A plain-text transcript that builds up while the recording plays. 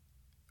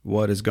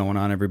What is going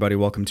on, everybody?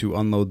 Welcome to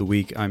Unload the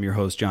Week. I'm your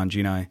host, John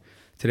Genai.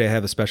 Today I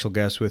have a special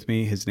guest with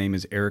me. His name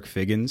is Eric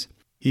Figgins.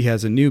 He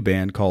has a new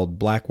band called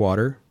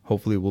Blackwater.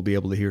 Hopefully we'll be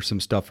able to hear some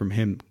stuff from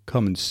him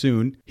coming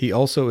soon. He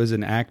also is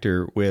an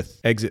actor with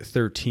Exit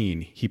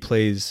 13. He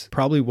plays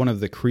probably one of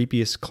the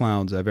creepiest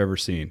clowns I've ever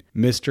seen,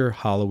 Mr.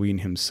 Halloween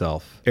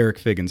himself. Eric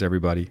Figgins,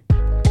 everybody.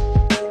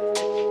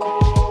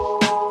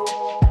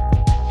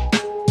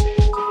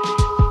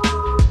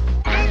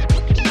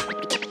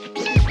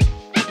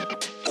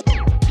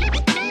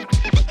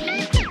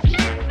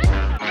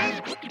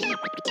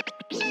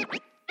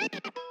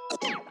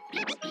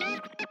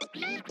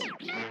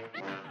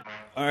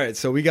 All right,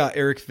 so we got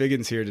Eric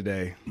Figgins here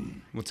today.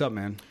 What's up,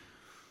 man?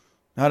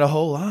 Not a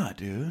whole lot,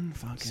 dude.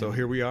 Fucking So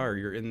here we are.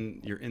 You're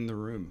in the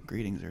room.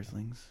 greetings,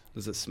 Earthlings.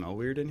 Does it smell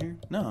weird in here?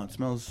 No, it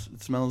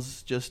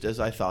smells just as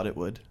I thought it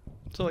would.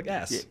 So like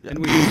ass Yeah. and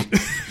weed.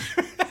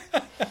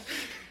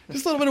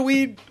 Just a little bit of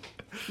weed,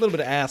 a little bit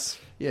of ass.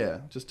 Yeah,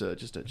 just a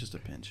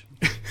pinch.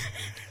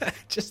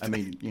 I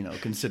mean,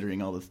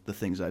 considering all the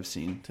things I've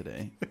seen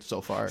today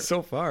so far.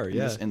 So far,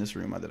 yeah. In this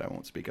room that I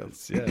won't speak of.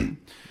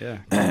 Yeah.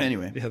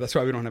 Anyway. Yeah, that's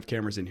why we don't have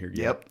cameras in here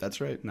yet. Yep, that's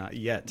right. Not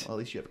yet. Well, at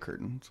least you have a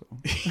curtain. So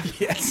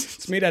Yes.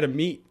 It's made out of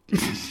meat.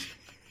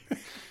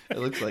 it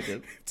looks like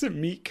it. It's a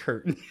meat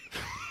curtain.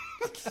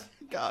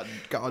 God,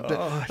 Oh,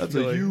 that's I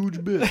feel a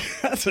huge bit.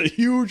 That's a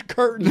huge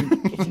curtain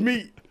of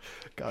meat.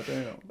 God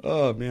damn.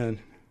 Oh, man.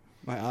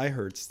 My eye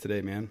hurts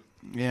today, man.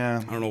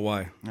 Yeah, I don't know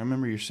why. I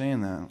remember you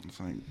saying that. It's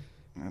like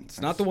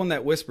It's not the one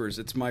that whispers.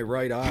 It's my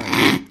right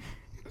eye.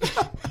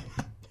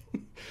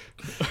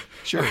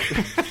 Sure.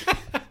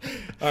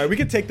 All right, we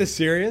could take this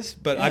serious,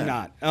 but I'm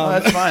not. No,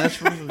 that's fine. That's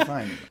perfectly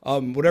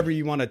fine. Whatever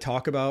you want to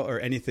talk about or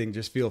anything,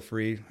 just feel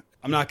free.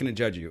 I'm not going to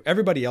judge you.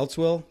 Everybody else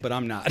will, but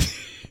I'm not.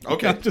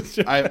 Okay. I'm just-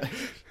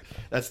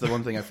 That's the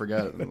one thing I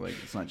forgot. Like,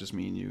 it's not just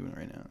me and you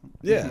right now.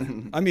 Yeah.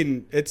 I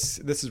mean, this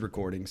is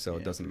recording, so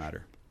it doesn't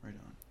matter. Right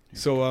on.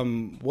 So,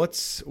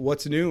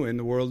 what's new in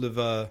the world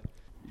of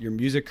your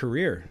music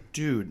career?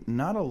 Dude,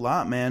 not a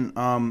lot, man.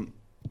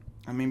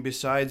 I mean,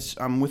 besides,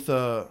 I'm with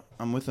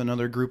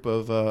another group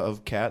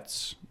of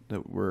cats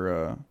that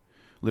were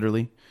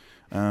literally.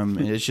 And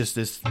it's just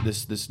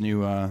this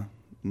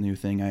new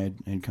thing I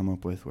had come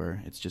up with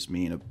where it's just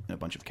me and a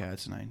bunch of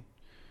cats, and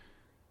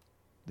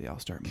they all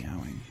start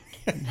meowing.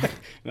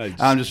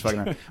 I'm just fucking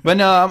around. But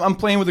no, I'm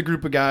playing with a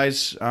group of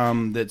guys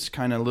that's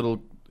kind of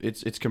little.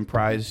 It's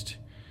comprised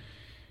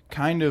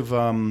kind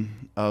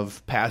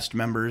of past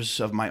members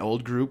of my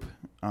old group,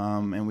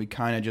 and we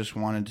kind of just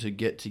wanted to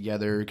get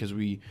together because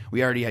we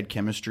already had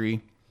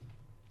chemistry,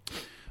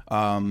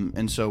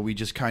 and so we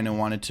just kind of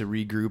wanted to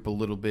regroup a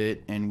little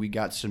bit, and we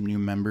got some new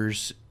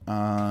members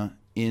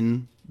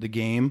in the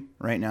game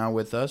right now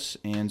with us,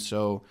 and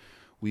so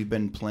we've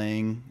been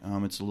playing.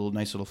 It's a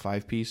nice little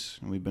 5-piece,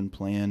 and we've been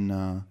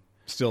playing.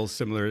 Still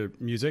similar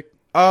music?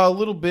 A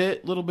little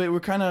bit. We have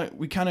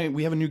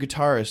a new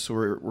guitarist, so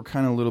we're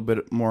kind of a little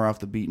bit more off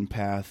the beaten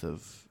path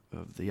of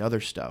the other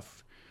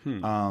stuff.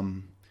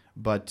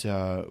 But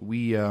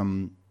we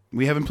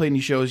haven't played any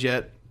shows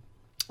yet.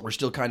 We're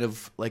still kind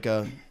of like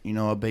a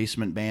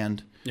basement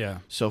band. Yeah.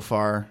 So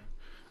far.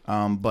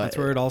 But That's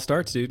where it all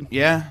starts, dude.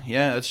 Yeah,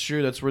 that's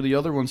true. That's where the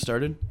other one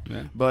started.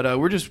 Yeah. But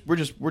we're just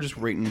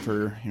waiting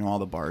for all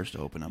the bars to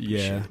open up. Yeah.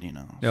 And shit,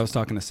 Yeah, I was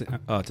talking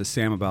to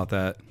Sam about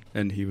that,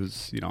 and he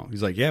was,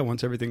 he's like, yeah,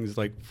 once everything's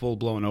like full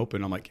blown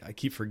open, I'm like, I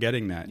keep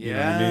forgetting that. You know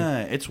what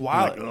I mean? It's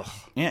wild. Like,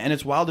 yeah, and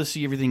it's wild to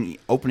see everything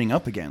opening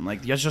up again.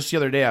 Like just the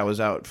other day, I was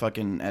out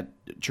fucking at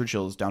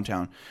Churchill's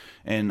downtown,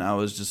 and I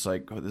was just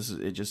like, oh, it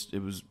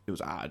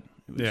was odd.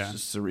 It was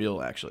just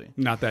surreal, actually.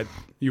 Not that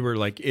you were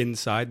like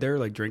inside there,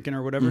 like drinking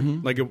or whatever.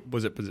 Mm-hmm. Like,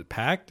 was it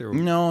packed or?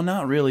 No,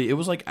 not really. It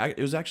was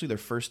actually their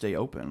first day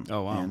open.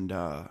 Oh wow! And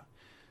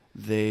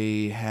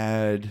they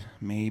had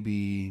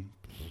maybe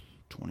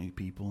 20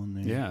 people in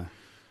there.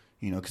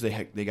 Yeah. Because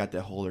they got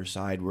that whole other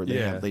side where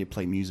they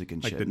play music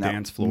and like shit. the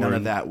dance floor. None of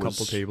and that a was.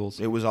 couple tables.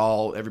 It was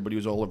everybody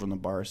was all over on the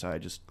bar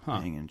side, just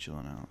hanging and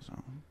chilling out. So.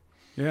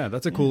 Yeah,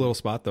 that's a cool little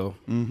spot though.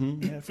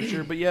 Mm-hmm. Yeah, for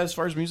sure. But yeah, as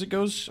far as music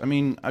goes, I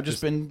mean, I've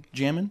just been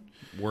jamming,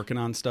 working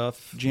on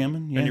stuff,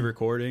 jamming. Yeah. Any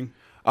recording?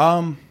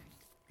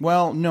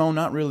 Well, no,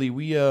 not really.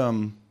 We, I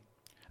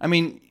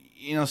mean,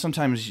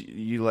 sometimes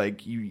you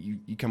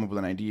come up with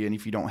an idea, and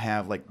if you don't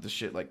have like the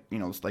shit, like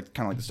it's like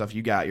kind of like the stuff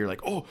you got, you're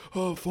like,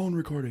 oh, phone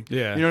recording.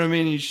 Yeah, you know what I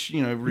mean.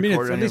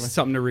 Record it's it. at least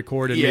something to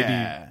record and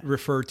Yeah. maybe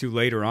refer to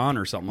later on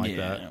or something like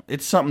that.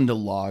 It's something to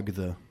log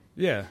the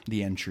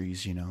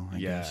entries, I Yeah,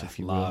 guess, if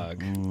you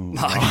log. will.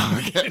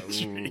 Log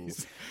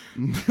entries.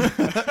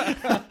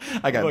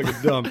 I got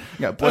Fucking dumb.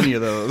 got plenty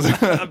of those.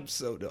 I'm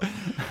so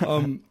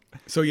dumb.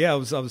 So yeah, I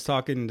was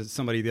talking to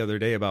somebody the other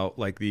day about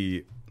like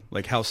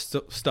how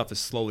stuff is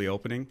slowly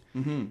opening,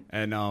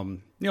 and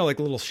like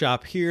a little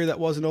shop here that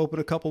wasn't open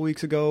a couple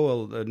weeks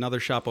ago, another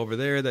shop over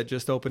there that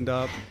just opened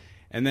up,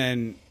 and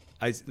then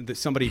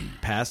somebody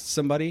passed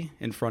somebody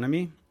in front of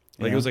me,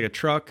 like it was like a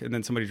truck, and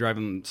then somebody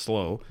driving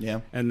slow,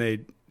 and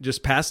they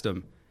just passed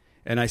them,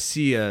 and I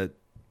see a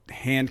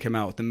hand come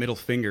out with the middle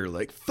finger,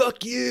 like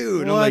 "fuck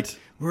you," and I'm What? like,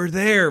 "We're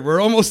there.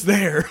 We're almost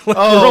there. Like,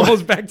 Oh. We're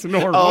almost back to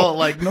normal." Oh,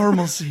 like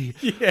normalcy.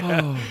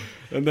 Yeah. Oh.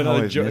 And then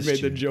Always I missed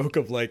made the you. joke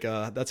of like,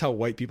 that's how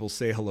white people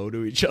say hello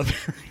to each other.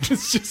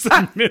 It's just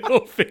a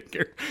middle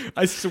finger.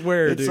 I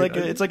swear, It's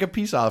dude. like a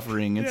peace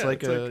offering. It's Yeah,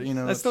 like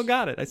I still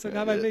got it. I still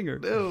got my finger.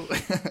 No.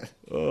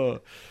 Oh.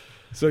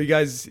 So you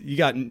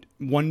got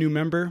one new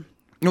member.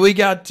 We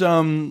got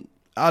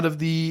out of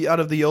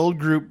the old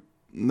group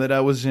that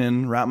I was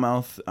in,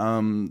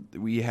 Ratmouth.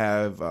 We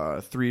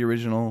have 3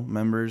 original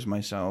members: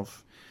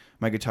 myself,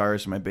 my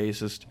guitarist, and my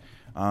bassist.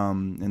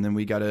 And then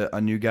we got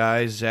a new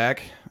guy,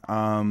 Zach.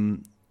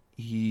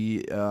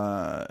 He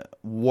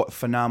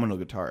phenomenal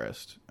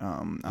guitarist.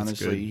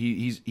 Honestly, good.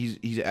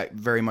 he's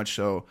very much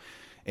so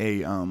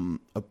a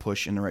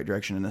push in the right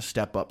direction and a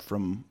step up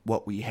from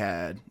what we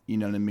had. You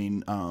know what I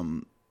mean?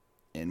 And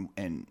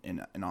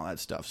all that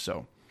stuff.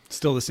 So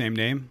Still the same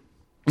name?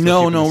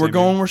 no, keeping the we're same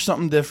going name? with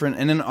something different.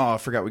 And then I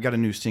forgot we got a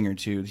new singer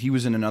too. He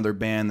was in another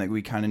band that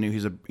we kind of knew.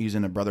 He's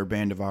in a brother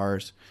band of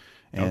ours,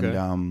 and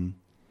Okay.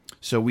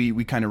 so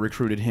we kind of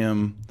recruited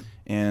him.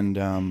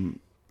 And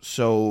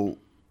so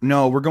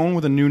no, we're going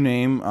with a new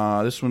name.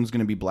 This one's going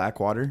to be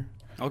Blackwater.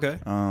 Okay.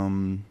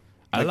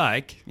 I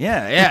like.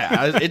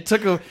 Yeah. It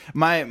took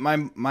my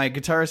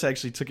guitarist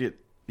actually took it.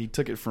 He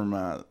took it from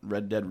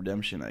Red Dead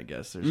Redemption, I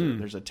guess.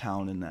 There's a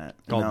town in that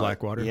Called And I-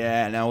 Blackwater?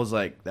 Yeah, and I was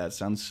like, that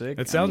sounds sick.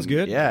 It sounds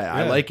good. Yeah,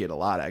 I Yeah. like it a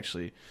lot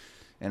actually,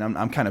 and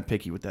I'm kind of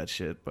picky with that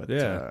shit. But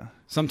Yeah.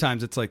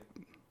 Sometimes it's like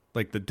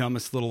the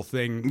dumbest little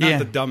thing. Not Yeah.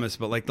 the dumbest,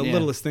 but like the Yeah.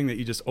 littlest thing that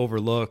you just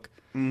overlook.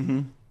 Mm-hmm.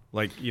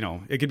 Like,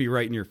 it could be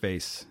right in your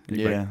face. And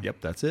you'd be like, Yeah. yep,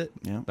 that's it.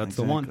 yeah, That's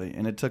the one.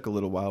 And it took a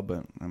little while,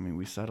 but I mean,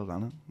 we settled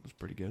on it. It was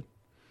pretty good.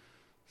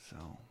 So,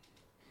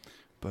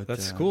 but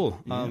That's cool.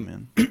 Yeah,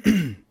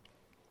 man.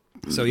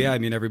 So yeah, I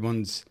mean,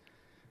 everyone's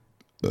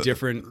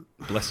different.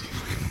 Bless you.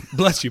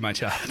 Bless you, my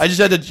child. I just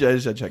had to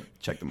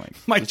check the mic.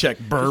 Mic check.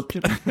 Burp.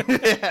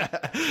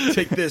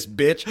 Take this,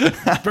 bitch.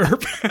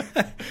 Burp.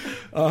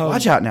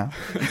 Watch out now.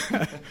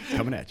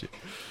 Coming at you.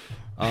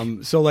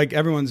 So like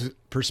everyone's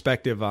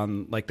perspective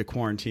on like the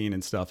quarantine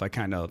and stuff, I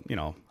kind of,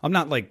 I'm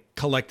not like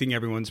collecting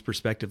everyone's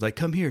perspective. Like,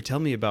 come here, tell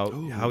me about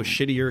how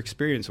shitty your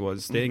experience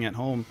was staying at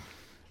home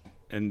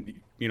and,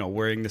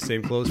 wearing the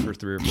same clothes for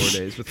 3 or 4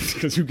 days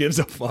because who gives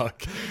a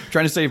fuck?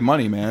 Trying to save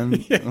money, man.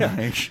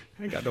 Like,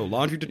 I got no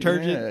laundry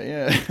detergent.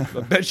 yeah.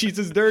 The bed sheets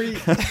is dirty.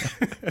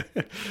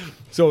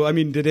 So, I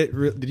mean,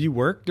 did you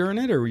work during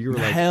it or you were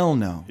like, Hell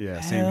no. Yeah,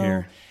 same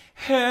here.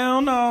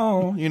 Hell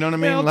no. You know what I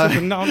mean? "Hell to Like-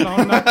 the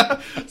no.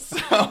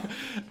 So,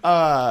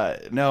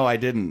 no, I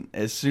didn't.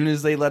 As soon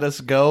as they let us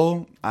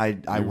go, I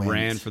You went.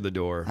 ran for the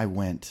door. I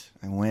went,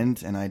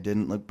 and I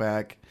didn't look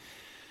back.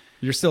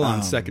 You're still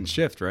on second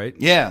shift, right?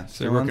 Yeah,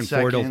 So you're working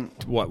 4 till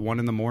what, 1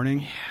 in the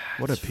morning?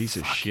 What a piece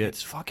of shit.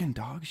 It's fucking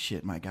dog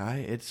shit, my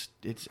guy. It's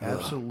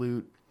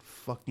absolute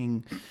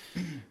fucking.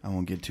 I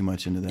won't get too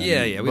much into that. Yeah,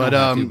 man. yeah, we But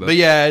don't have to, but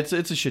yeah, it's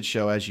a shit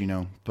show, as you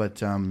know.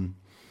 But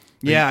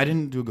yeah, I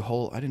didn't do a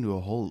whole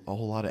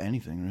lot of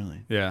anything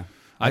really. Yeah.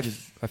 I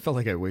felt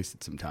like I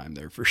wasted some time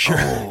there for sure.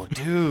 Oh,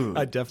 dude,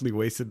 I definitely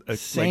wasted like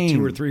Same.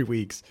 2 or 3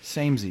 weeks.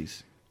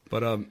 samesies.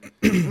 But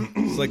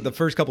it's like the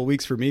first couple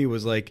weeks for me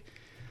was like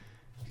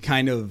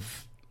kind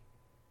of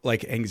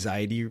like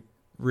anxiety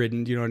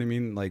ridden, you know what I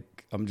mean?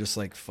 Like I'm just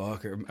like,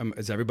 fuck,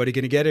 is everybody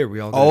gonna get it? Are we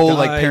all gonna die?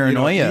 Like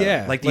paranoia.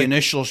 Yeah. Like the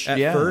initial at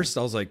yeah. first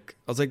I was like,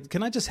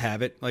 can I just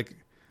have it? Like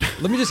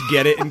let me just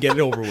get it and get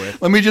it over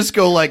with. Let me just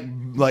go like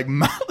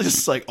mouth,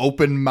 just like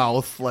open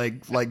mouth,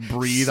 like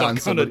breathe Suck on on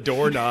a somebody.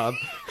 doorknob.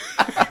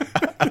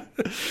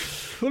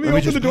 Let me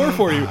open the door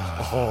for you.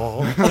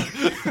 Oh.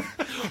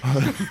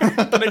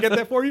 Can I get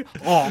that for you?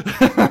 Oh.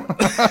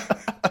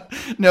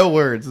 No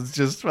words. It's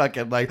just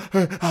fucking like.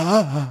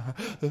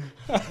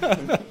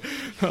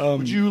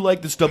 Would you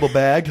like this double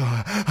bag?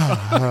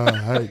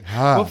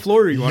 What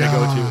floor are you want to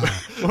go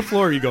to? What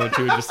floor are you going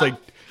to? Just like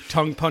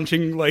tongue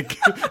punching like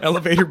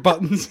elevator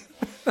buttons.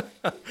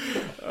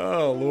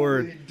 Oh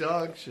Lord.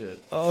 Dog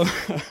shit. Oh.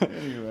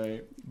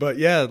 Anyway. But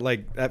yeah,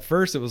 like at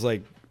first it was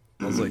like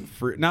I was like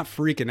not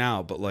freaking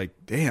out, but like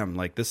damn,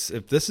 like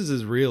if this is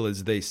as real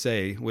as they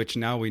say, which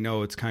now we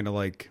know it's kind of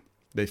like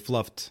they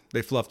fluffed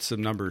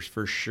some numbers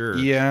for sure.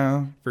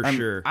 Yeah. For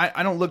sure.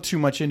 I don't look too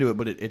much into it,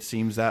 but it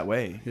seems that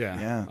way. Yeah.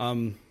 Yeah.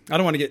 I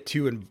don't want to get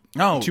too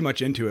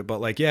much into it, but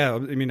like, yeah, I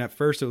mean, at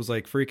first it was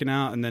like freaking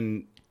out, and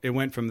then it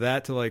went from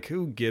that to like,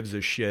 who gives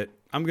a shit?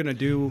 I'm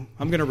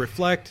gonna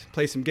reflect,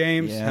 play some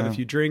games, have a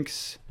few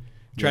drinks,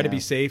 try to be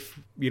safe.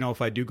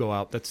 If I do go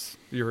out, that's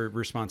your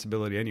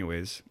responsibility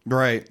anyways.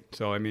 Right.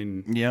 So, I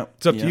mean, Yep.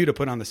 it's up to you to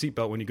put on the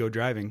seatbelt when you go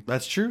driving.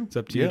 That's true. It's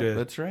up to you to.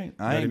 That's right. You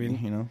know what I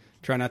mean?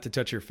 Try not to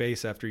touch your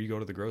face after you go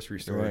to the grocery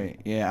store. Right.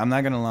 Yeah, I'm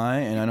not gonna lie,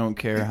 and I don't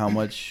care how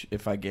much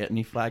if I get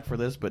any flack for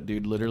this, but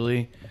dude,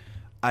 literally,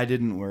 I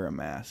didn't wear a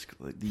mask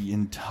like the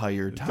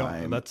entire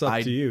time. That's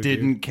up to you, I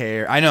didn't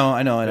care. I know.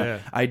 Yeah.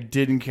 I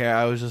didn't care.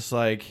 I was just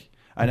like,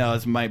 I know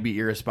this might be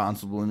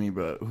irresponsible of me,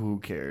 but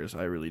who cares?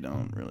 I really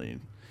don't really.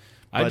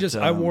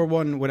 I wore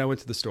one when I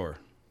went to the store.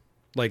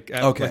 Like,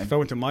 Okay. like if I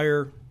went to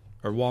Meijer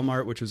or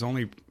Walmart, which was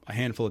only a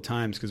handful of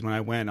times because when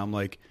I went, I'm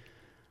like,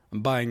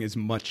 I'm buying as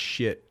much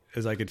shit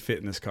as I could fit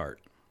in this cart.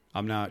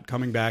 I'm not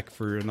coming back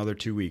for another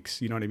 2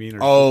 weeks. You know what I mean?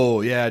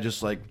 Oh yeah,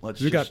 just like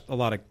we got a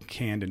lot of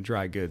canned and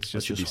dry goods.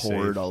 Let's Just to just be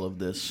hoard safe. all of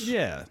this.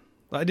 Yeah,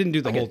 I didn't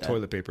do the I get whole that.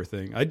 toilet paper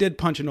thing. I did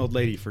punch an old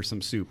lady for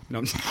some soup. No,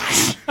 I'm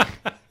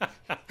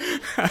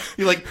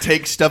You like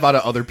take stuff out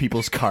of other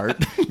people's cart.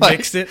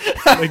 mix it,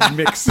 like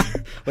mix.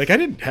 Like I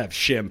didn't have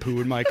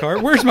shampoo in my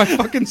cart. Where's my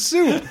fucking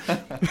soup?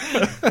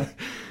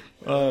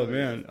 Oh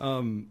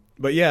man.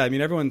 But yeah, I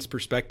mean, everyone's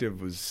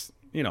perspective was,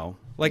 you know,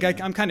 like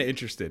I'm kind of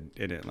interested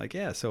in it. Like,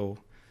 yeah, so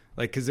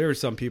like, because there were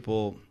some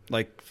people,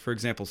 like for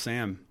example,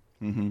 Sam.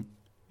 Mm-hmm.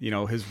 You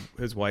know,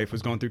 his wife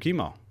was going through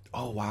chemo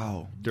Oh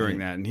wow. during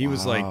that, and he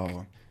was like,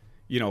 Wow.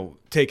 you know,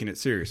 taking it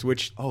serious,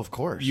 which Oh, of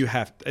course. you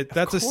have.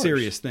 That's a course,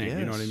 serious thing.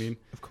 You know what I yes, mean?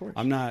 of course.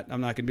 I'm not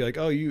gonna be like,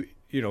 oh, you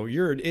know,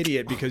 you're an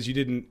idiot because you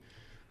didn't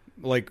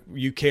like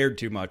you cared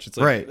too much. It's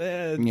like,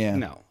 Right. Yeah.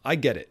 no, I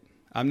get it.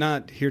 I'm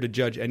not here to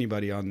judge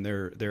anybody on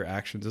their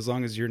actions as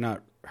long as you're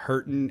not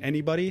hurting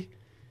anybody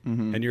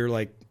and you're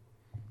like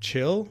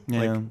chill. Yeah.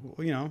 Like,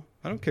 well, you know,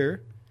 I don't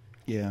care.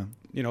 Yeah.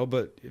 You know,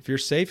 but if you're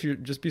safe, you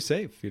just be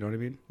safe. You know what I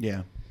mean?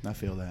 Yeah. I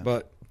feel that.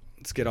 But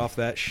let's get off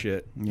that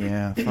shit.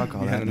 yeah. Fuck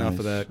all We that. had enough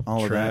of noise. that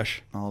all trash.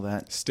 Of that, all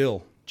that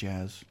Still.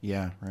 jazz.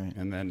 Yeah. Right.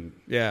 And then,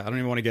 yeah, I don't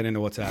even want to get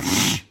into what's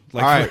happening.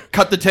 Like, all right.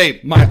 Cut the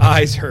tape. my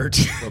eyes hurt.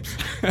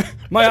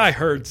 My eye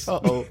hurts.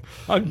 Uh-oh.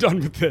 I'm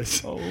done with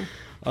this.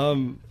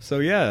 So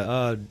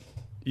yeah,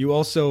 you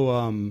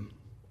also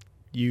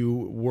you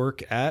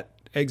work at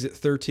Exit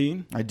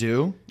 13 I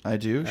do.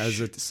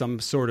 as some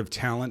sort of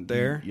talent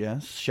there.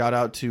 Yes. Shout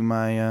out to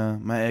my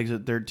my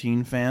Exit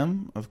 13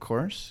 fam, of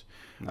course.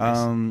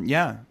 Nice.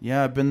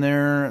 Yeah. I've been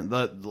there.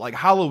 Like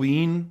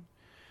Halloween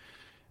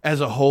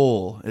as a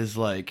whole is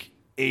like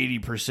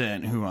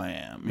 80% who I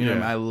am. You know,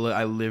 Yeah.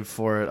 I live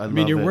for it. I I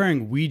mean, you're it.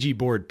 wearing Ouija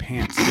board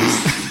pants,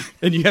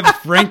 and you have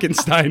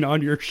Frankenstein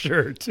on your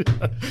shirt.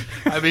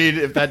 I mean,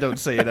 if that don't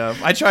say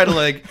enough, I try to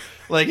like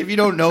if you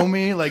don't know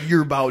me, like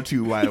you're about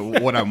to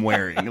what I'm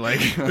wearing.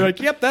 Like, You're like,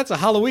 yep, that's a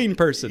Halloween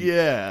person.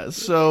 yeah.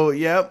 So,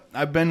 yep,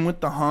 I've been with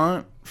the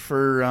Haunt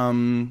for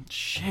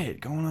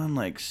going on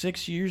like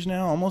 6 years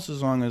now, almost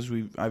as long as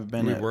I've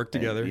been. We've worked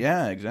together.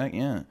 Yeah, exactly.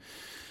 Yeah,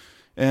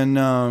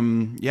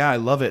 and yeah, I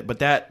love it. But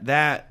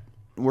that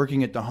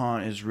working at the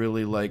Haunt is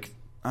really like,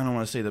 I don't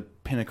want to say the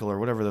pinnacle or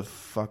whatever the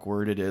fuck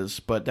word it is,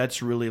 but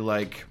that's really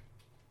like.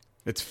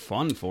 It's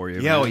fun for you.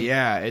 Yeah, oh, man.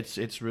 yeah,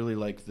 it's really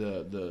like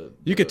the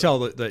You could tell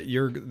that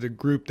you're the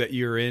group that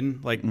you're in,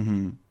 like,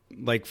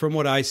 like from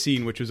what I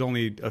seen, which was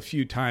only a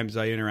few times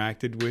I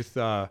interacted with,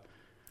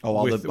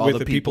 all with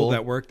the people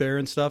that work there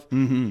and stuff,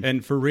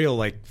 and for real,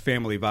 like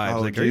family vibes.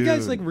 Oh, like, are you guys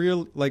dude. like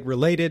real, like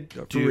related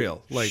for Dude,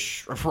 real? Like,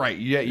 right?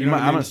 Yeah, you know might.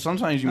 what I mean?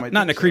 Sometimes you might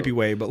not in a think so. creepy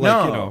way, but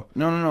like, you know,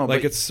 no.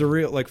 like but it's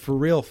surreal, like for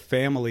real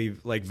family,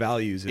 like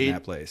values in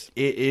that place.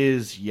 It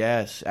is,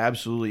 yes,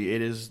 absolutely.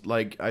 It is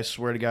like, I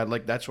swear to God,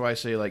 like that's why I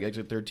say like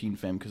Exit 13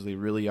 fam, because they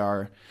really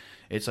are.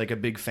 It's like a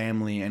big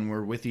family, and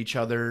we're with each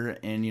other,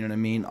 and you know what I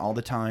mean, all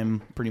the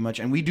time, pretty much.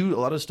 And we do a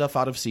lot of stuff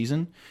out of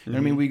season. You know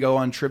what I mean? We go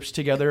on trips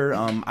together.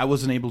 I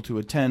wasn't able to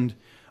attend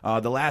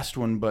the last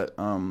one, but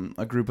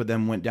a group of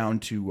them went down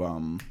to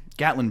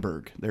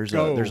Gatlinburg. There's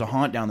a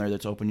haunt down there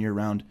that's open year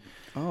round.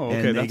 Oh,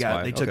 okay, And that's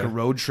why. they took a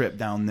road trip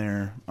down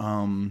there.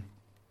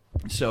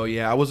 So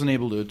yeah, I wasn't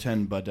able to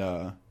attend, but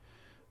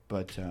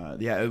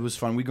yeah, it was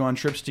fun. We go on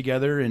trips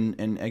together,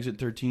 and Exit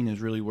 13 is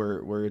really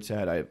where it's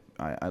at.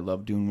 I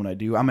love doing what I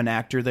do. I'm an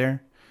actor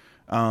there.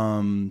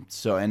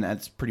 So, and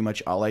that's pretty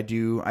much all I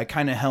do. I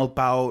kind of help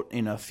out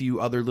in a few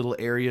other little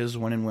areas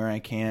when and where I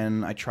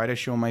can. I try to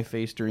show my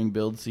face during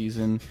build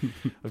season.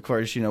 Of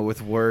course, you know,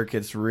 with work,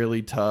 it's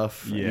really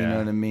tough. Yeah. You know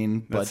what I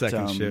mean? That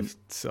second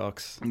shift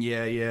sucks.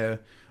 Yeah.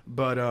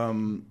 But,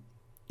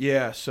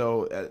 yeah,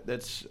 so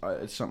it's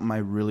something I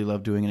really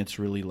love doing, and it's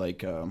really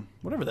like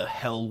whatever the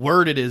hell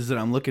word it is that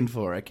I'm looking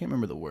for. I can't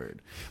remember the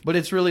word, but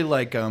it's really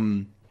like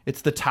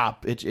it's the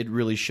top. It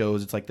really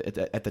shows. It's like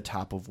at the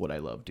top of what I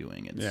love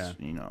doing. It's, Yeah.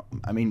 you know,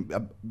 I mean,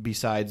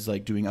 besides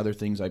like doing other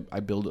things, I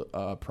build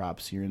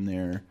props here and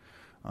there.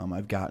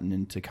 I've gotten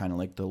into kind of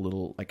like the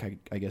little, like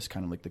I guess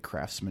kind of like the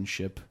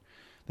craftsmanship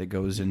that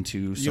goes into.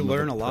 You Some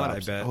learn of a the lot, I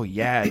props. bet. Oh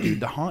yeah, dude,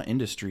 the haunt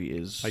industry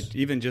is Like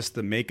even just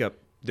the makeup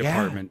Yeah,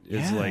 department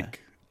is yeah. like,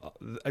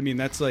 I mean,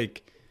 that's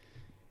like,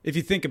 if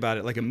you think about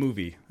it, like a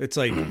movie, it's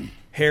like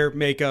hair,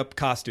 makeup,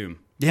 costume.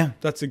 yeah.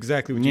 That's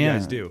exactly what you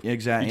guys do.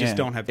 Exactly. You just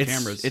don't have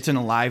cameras. It's in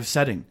a live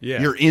setting. Yeah.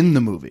 You're in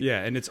the movie.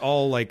 Yeah, and it's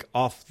all like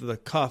off the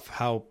cuff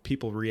how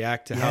people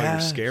react to how you're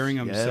Yes, scaring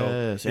them. So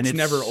yes. it's And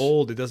never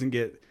old. It doesn't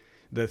get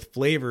the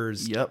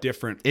flavors Yep.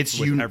 different. It's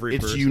with every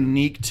it's person.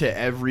 unique to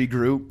every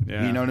group.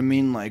 Yeah. You know what I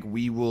mean? Like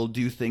we will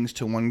do things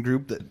to one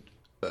group that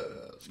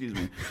excuse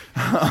me.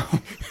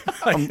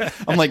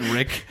 I'm like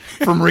Rick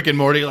from Rick and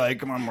Morty, like,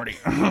 come on, Morty.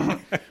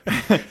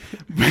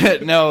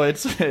 But no,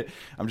 it's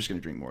I'm just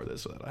gonna drink more of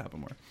this so that'll happen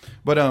more.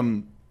 But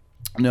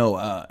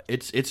No,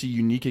 it's a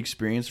unique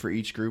experience for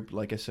each group.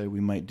 Like I said, we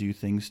might do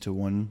things to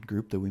one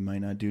group that we might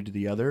not do to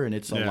the other, and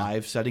it's a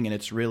live setting, and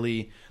it's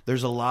really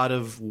there's a lot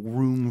of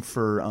room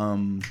for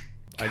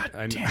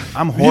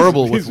I'm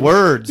horrible with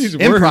words.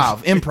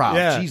 Improv.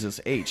 Yeah. Jesus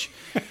H.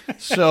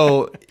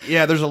 So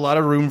yeah, there's a lot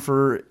of room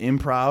for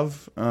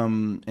improv,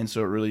 and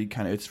so it really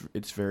kind of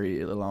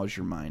it allows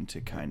your mind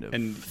to kind of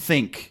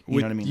think. You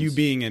know what I mean? You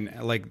being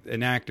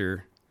an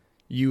actor,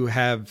 you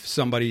have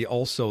somebody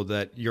also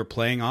that you're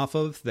playing off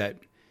of that.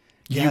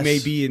 Yes. You may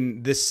be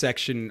in this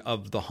section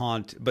of the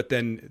haunt, but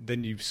then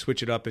you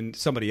switch it up and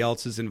somebody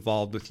else is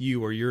involved with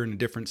you, or you're in a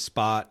different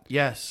spot.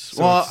 Yes.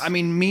 So well, I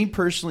mean, me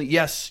personally,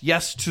 yes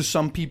to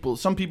some people.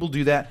 Some people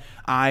do that.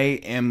 I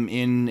am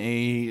in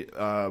a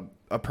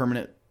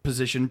permanent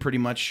position, pretty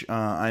much.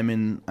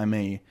 I'm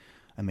a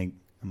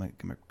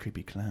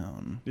creepy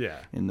clown. Yeah.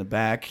 In the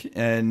back,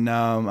 and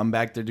I'm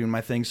back there doing my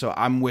thing. So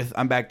I'm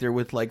back there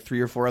with like 3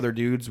 or 4 other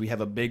dudes. We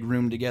have a big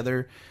room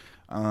together.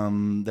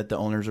 That the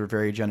owners are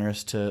very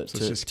generous to. So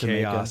it's just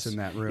chaos in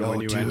that room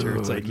when you enter.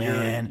 It's like,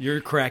 man,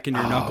 you're cracking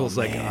your knuckles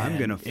like, I'm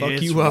gonna fuck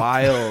you up. It's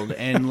wild.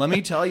 And let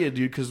me tell you,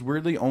 dude, because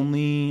we're the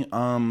only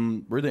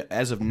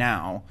as of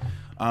now,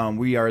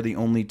 we are the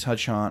only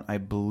touch haunt. I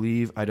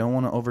believe, I don't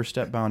want to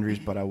overstep boundaries,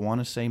 but I want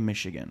to say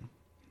Michigan.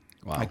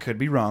 Wow. I could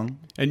be wrong.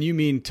 And you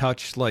mean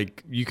touch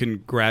like you can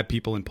grab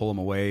people and pull them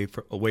away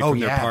from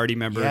their party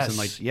members? Yes, and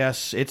like,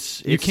 yes,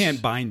 it's you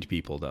can't bind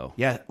people though.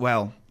 Yeah,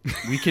 well,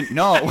 we can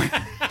no.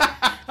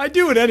 I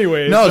do it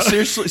anyway. No,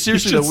 seriously. You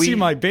should see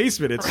my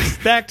basement. It's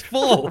stacked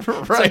full.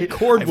 Right. It's like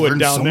cordwood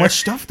down so there. Much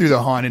stuff through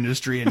the haunt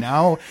industry, and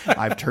now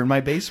I've turned my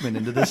basement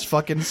into this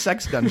fucking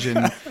sex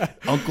dungeon.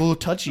 Uncle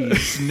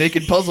Touchy's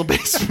naked puzzle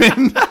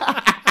basement.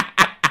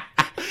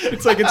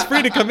 It's like it's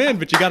free to come in,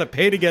 but you got to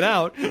pay to get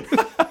out.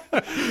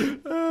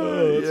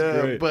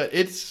 Great. But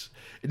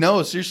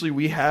seriously,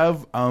 we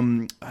have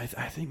I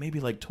think maybe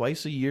like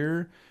twice a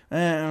year,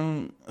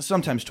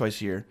 sometimes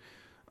twice a year.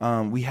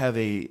 We have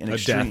an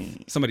extreme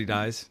death. Somebody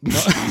dies.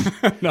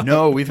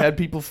 No, we've had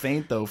people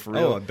faint though, for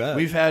real. Oh, I bet.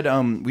 We've had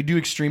we do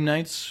extreme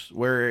nights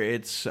where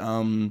it's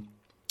a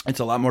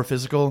lot more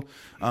physical.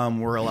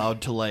 We're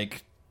allowed to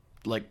like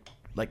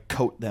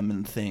coat them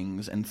in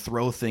things and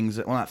throw things.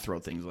 Well, not throw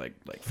things like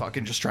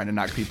fucking just trying to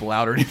knock people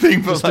out or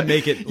anything, but just to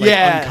make it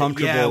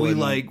uncomfortable. Yeah,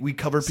 we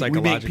cover. We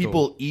make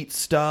people eat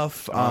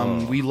stuff.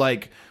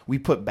 We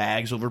put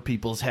bags over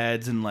people's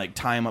heads and like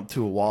tie them up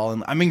to a wall.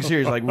 And I'm being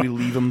serious. Like we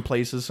leave them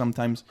places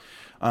sometimes.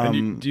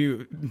 And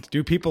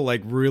do people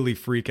like really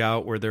freak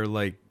out where they're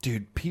like,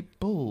 dude,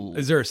 people?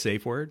 Is there a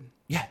safe word?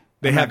 Yeah,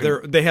 they have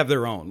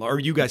their own, or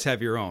you guys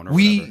have your own. Or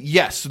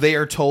yes, they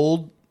are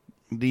told.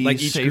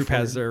 Each group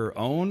has their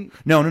own?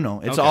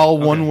 No. It's all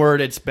one word.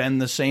 It's been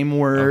the same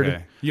word.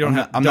 Okay. You don't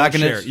I'm not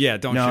going to share. Yeah,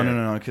 don't share.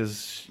 No,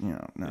 because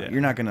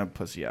you're not going to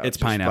pussy out. It's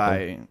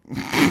pineapple.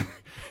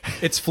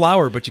 It's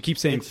flower, but you keep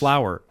saying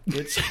flower.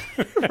 It's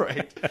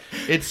right.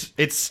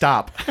 It's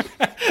stop.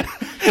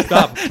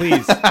 Stop,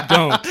 please.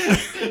 Don't.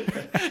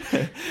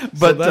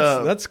 But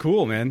so that's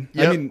cool, man.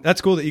 Yep. I mean,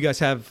 that's cool that you guys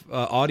have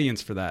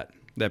audience for that.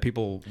 That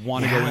people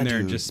want to go in there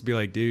and just be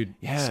like, dude,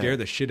 scare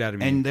the shit out of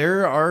me. And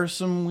there are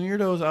some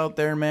weirdos out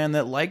there, man,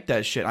 that like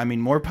that shit. I mean,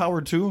 more power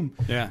to them.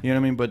 Yeah. You know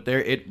what I mean? But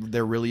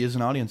there really is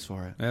an audience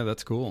for it. Yeah,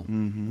 that's cool.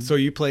 Mm-hmm. So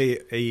you play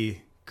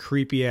a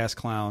creepy ass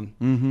clown.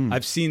 Mm-hmm.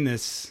 I've seen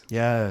this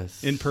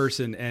in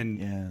person,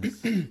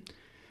 and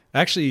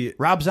actually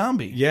Rob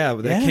Zombie. Yeah,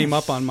 that came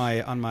up on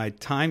my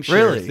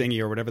timeshare thingy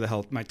or whatever the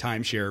hell, my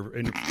timeshare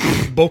in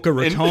Boca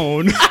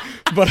Raton.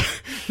 But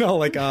no,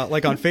 like on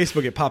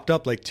Facebook, it popped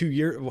up like 2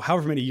 years,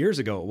 however many years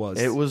ago it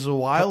was. It was a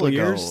while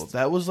ago.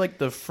 That was like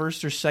the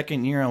first or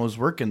second year I was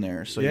working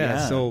there. So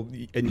yeah. So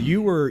and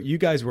you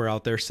guys were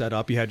out there set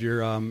up. You had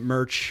your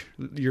merch.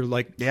 You're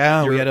like we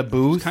had a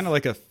booth, kind of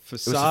like a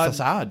facade. It was a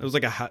facade. It was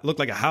like looked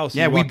like a house.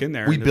 Yeah, you walk in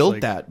there. We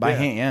built that by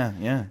hand.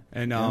 Yeah.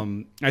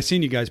 And I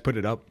seen you guys put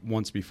it up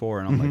once before,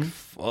 and I'm like,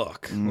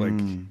 fuck.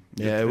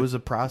 It was a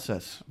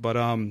process. But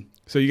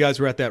so you guys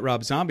were at that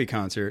Rob Zombie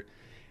concert.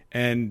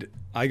 And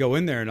I go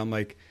in there and I'm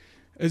like,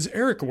 is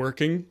Eric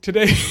working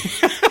today?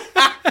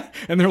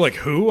 And they're like,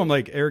 who? I'm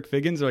like, Eric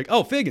Figgins. They're like,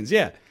 oh, Figgins,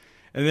 yeah.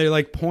 And they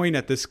like point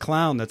at this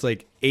clown that's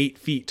like 8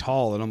 feet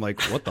tall. And I'm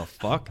like, what the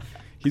fuck?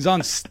 He's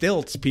on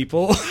stilts,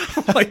 people.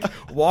 Like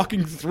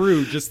walking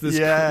through just this,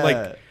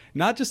 like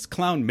not just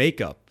clown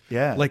makeup.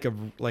 Yeah. Like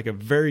a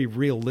very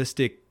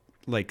realistic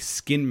like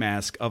skin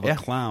mask of a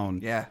clown.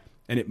 Yeah.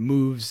 And it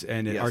moves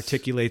and it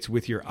articulates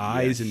with your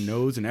eyes and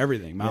nose and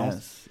everything.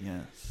 Mouth.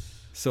 Yes.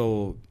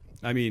 So...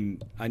 I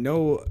mean, I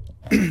know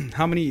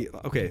how many.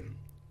 Okay,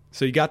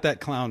 so you got that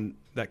clown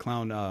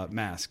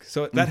mask.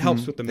 So that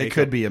helps with the makeup. It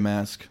could be a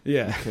mask.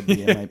 Yeah, it could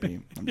be. It might be.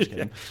 I'm just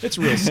kidding. It's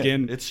real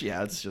skin. It's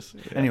just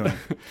anyway.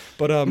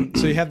 But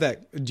so you have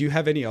that. Do you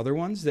have any other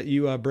ones that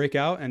you break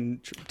out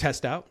and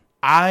test out?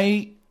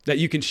 That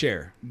you can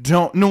share.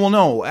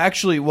 No.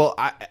 Actually,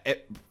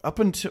 up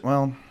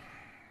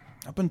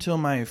until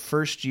my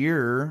first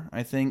year,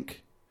 I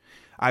think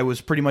I was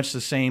pretty much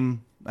the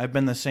same. I've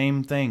been the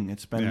same thing.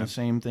 It's been the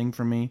same thing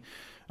for me,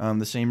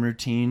 the same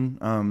routine.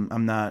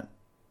 I'm not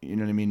You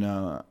know what I mean?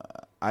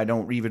 I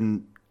don't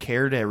even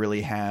care to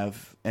really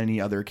have any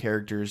other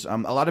characters. A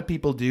lot of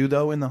people do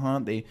though in the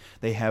haunt.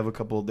 They have a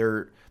couple.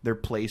 They're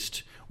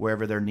placed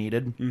wherever they're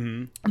needed,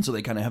 and so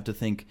they kind of have to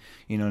think.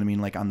 You know what I mean?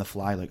 Like on the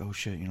fly. Like, oh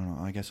shit. You know,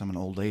 I guess I'm an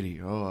old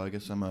lady. Oh, I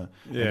guess I'm a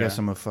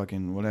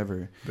fucking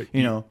whatever. But,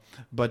 you know.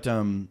 But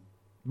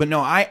no,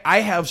 I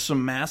have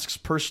some masks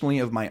personally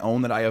of my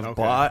own that I have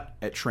bought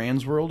at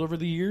Transworld over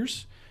the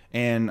years.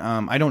 And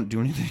I don't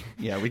do anything.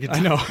 Yeah, we could. I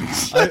know.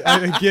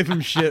 I give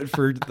him shit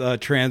for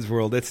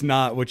Transworld. It's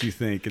not what you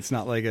think. It's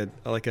not like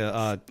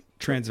a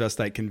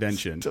transvestite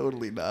convention. It's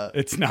totally not.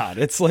 It's not.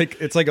 It's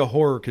like a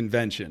horror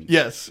convention.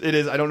 Yes, it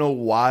is. I don't know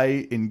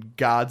why in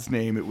God's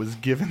name it was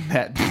given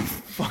that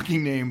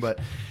fucking name, but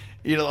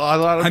you know, a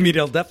lot of. I mean,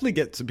 it'll definitely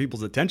get some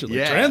people's attention.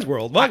 Like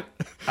Transworld. What?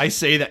 I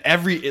say that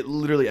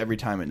literally every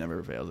time. It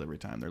never fails. Every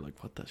time they're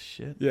like, "What the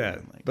shit?" Yeah,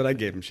 like, but I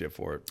gave him shit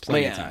for it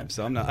plenty of times.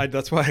 So I'm not.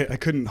 That's why I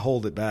couldn't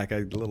hold it back.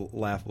 I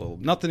laugh a little.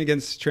 Nothing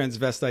against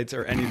transvestites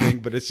or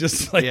anything, but it's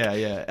just like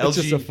It's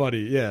just a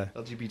funny. Yeah,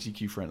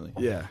 LGBTQ friendly.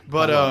 Yeah,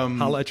 but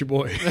holla at your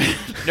boy.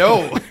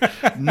 No,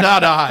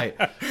 not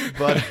I.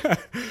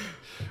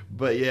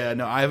 But yeah,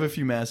 no, I have a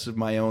few masks of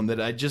my own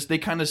that they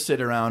kind of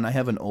sit around. I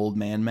have an old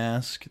man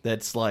mask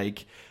that's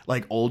like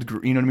old,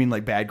 you know what I mean,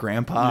 like bad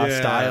grandpa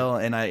style,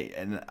 and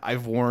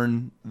I've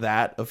worn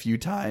that a few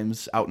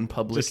times out in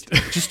public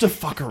just to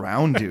fuck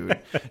around, dude.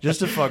 Just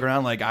to fuck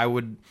around. Like I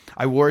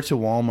wore it to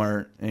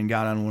Walmart and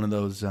got on one of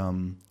those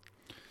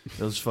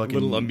fucking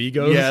little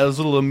amigos. Yeah, those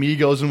little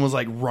amigos, and was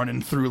like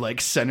running through like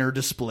center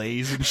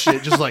displays and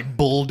shit, just like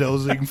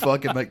bulldozing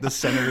fucking like the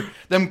center,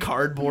 them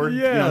cardboard,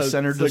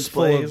 center displays,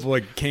 full of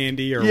like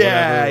candy or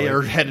whatever,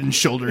 or Head and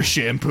Shoulders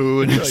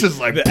shampoo, and it's just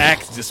like the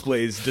Axe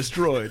displays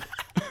destroyed.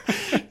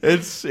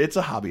 It's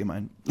a hobby of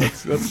mine.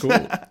 That's cool.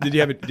 Did you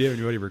have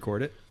anybody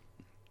record it?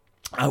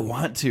 I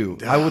want to.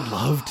 I would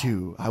love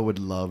to.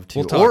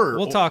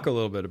 We'll talk a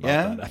little bit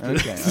about that after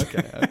this.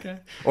 Okay.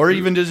 Or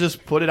even to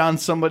just put it on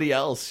somebody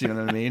else. You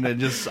know what I mean?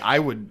 And I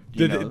would.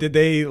 Did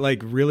they like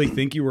really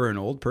think you were an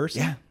old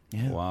person?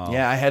 Yeah. Wow.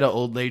 Yeah, I had an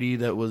old lady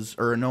that was,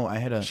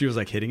 She was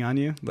like hitting on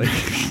you, like,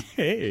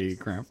 "Hey,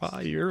 Grandpa,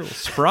 you're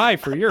spry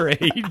for your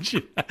age."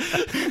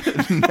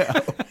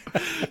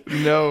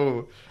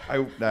 No.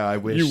 I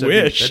wish. You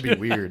wish. That'd be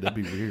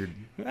weird.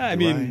 I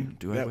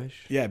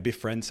wish? Yeah,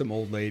 befriend some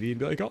old lady and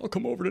be like, "I'll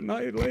come over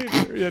tonight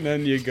later," and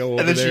then you go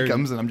over and then there. She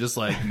comes and I'm just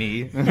like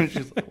me.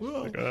 She's like,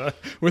 whoa.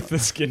 With the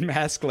skin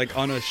mask, like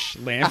on a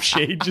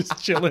lampshade,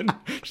 just chilling.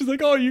 She's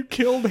like, "Oh, you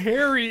killed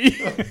Harry."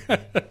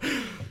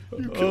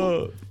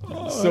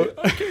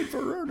 I came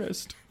for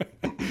Ernest.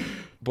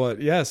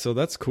 But yeah, so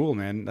that's cool,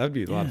 man. That'd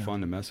be a lot of fun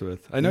to mess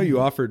with. I know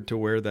you offered to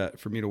wear that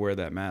for me to wear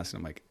that mask,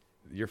 and I'm like,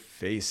 your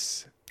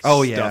face.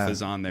 Stuff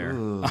is on there.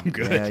 Ooh, I'm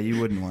good. Yeah, you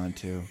wouldn't want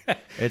to.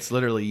 It's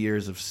literally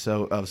years of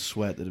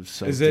sweat that have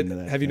soaked into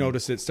that. Have you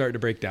noticed it starting to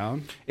break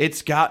down?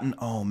 It's gotten.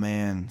 Oh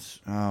man.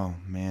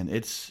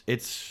 It's.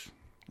 This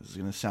is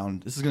gonna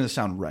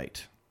sound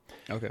right.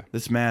 Okay.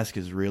 This mask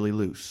is really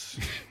loose.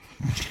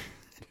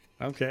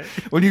 Okay.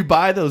 When you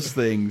buy those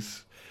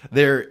things,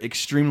 they're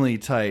extremely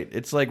tight.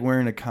 It's like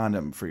wearing a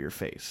condom for your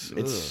face.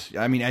 It's.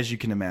 I mean, as you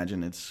can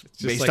imagine, it's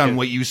based on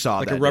what you saw.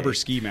 Like that a rubber day.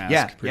 ski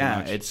mask. Yeah.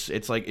 Much.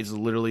 It's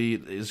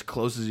literally as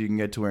close as you can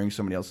get to wearing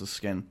somebody else's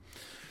skin.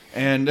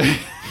 And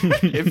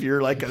if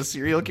you're like a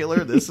serial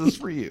killer, this is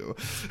for you.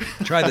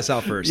 Try this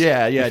out first.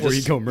 Yeah. Before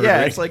you go murdering.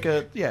 Yeah, it's like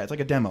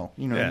a demo.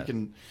 You know, you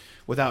can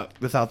without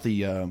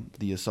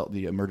the assault,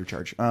 the murder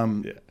charge.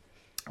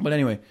 But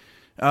anyway,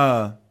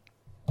 what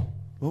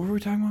were we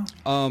talking about?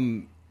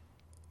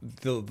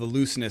 The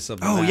looseness of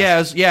the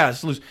mask.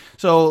 It's loose.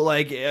 So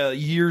like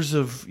years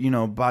of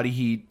body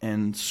heat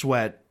and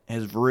sweat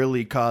has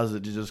really caused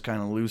it to just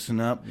kind of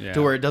loosen up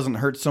to where it doesn't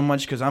hurt so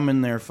much because I'm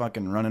in there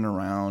fucking running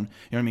around.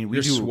 You know what I mean?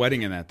 You're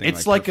sweating in that thing.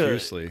 It's like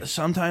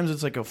sometimes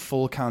it's like a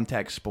full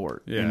contact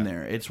sport in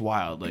there. It's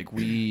wild. Like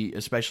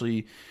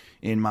especially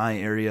in my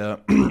area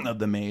of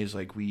the maze,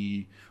 like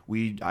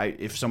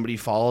if somebody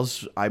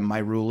falls, my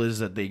rule is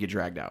that they get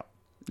dragged out.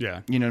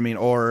 Yeah. You know what I mean?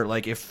 Or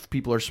like if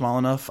people are small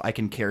enough, I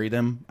can carry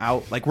them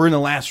out. Like we're in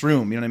the last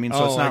room, you know what I mean?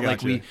 So it's not like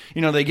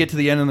they get to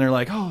the end and they're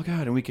like, "Oh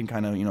God," and we can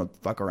kind of,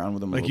 fuck around with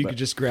them like a little bit. Like you could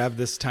just grab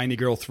this tiny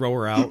girl, throw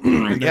her out.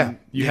 And then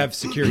you have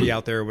security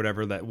out there or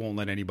whatever that won't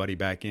let anybody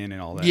back in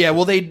and all that. Yeah,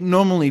 well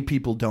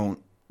people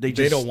don't. They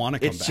don't want to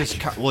come back.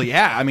 Just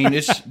I mean,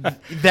 it's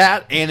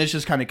that, and it's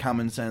just kind of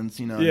common sense,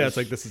 Yeah, it's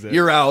like this is it.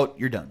 You're out,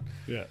 you're done.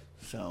 Yeah.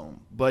 So,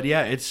 but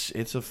yeah,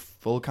 it's a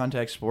full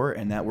contact sport,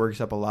 and that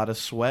works up a lot of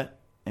sweat.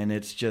 And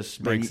it's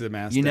just breaks the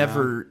mask. You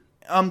never,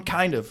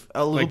 kind of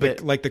a little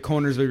bit, like the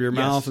corners of your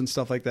mouth and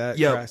stuff like that.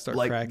 Yeah, start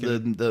like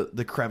cracking.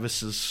 the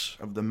crevices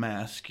of the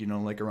mask,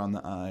 like around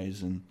the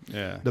eyes and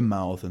the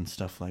mouth and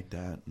stuff like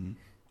that. And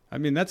I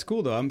mean, that's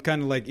cool though. I'm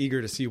kind of like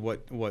eager to see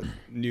what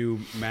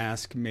new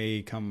mask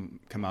may come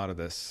out of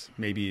this.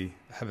 Maybe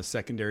have a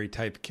secondary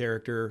type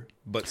character,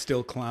 but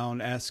still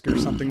clown-esque or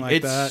something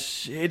like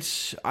that.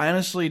 It's I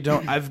honestly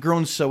don't. I've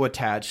grown so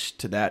attached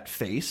to that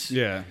face.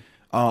 Yeah.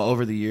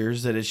 over the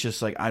years that it's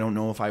just like I don't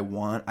know if I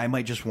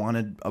might just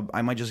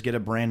get a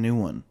brand new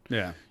one.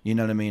 Yeah. You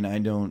know what I mean? I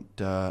don't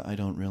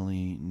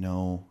really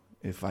know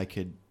if I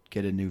could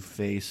get a new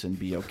face and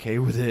be okay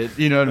with it.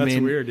 You know what I mean?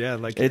 That's weird. Yeah,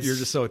 like you're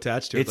just so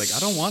attached to it. Like I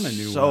don't want a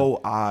new one.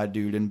 So odd,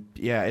 dude. And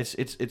yeah,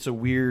 it's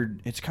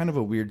kind of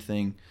a weird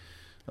thing.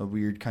 A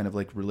weird kind of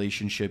like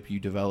relationship you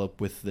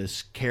develop with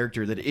this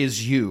character that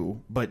is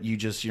you, but you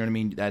just, you know what I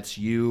mean? That's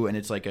you, and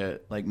it's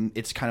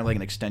it's kind of like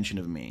an extension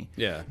of me.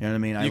 Yeah. You know what I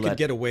mean? You could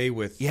get away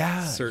with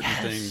certain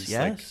things.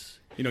 Yes.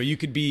 Like, you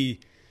could be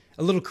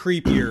a little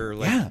creepier.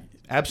 Like, yeah,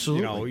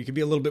 absolutely. You could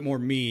be a little bit more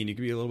mean. You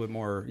could be a little bit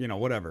more,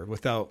 whatever,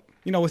 without,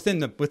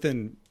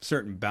 within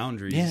certain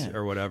boundaries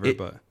or whatever.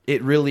 But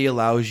it really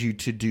allows you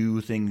to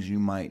do things you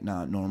might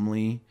not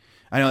normally.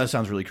 I know that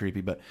sounds really creepy,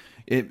 but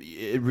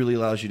it really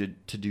allows you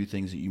to do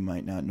things that you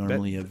might not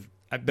normally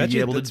be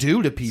able to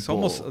do to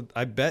people. It's almost,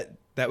 I bet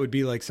that would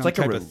be like some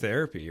type of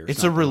therapy or something.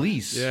 It's a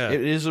release. Yeah.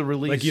 It is a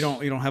release. Like you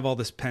don't have all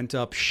this pent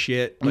up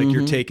shit. Like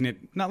you're taking it,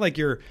 not like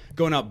you're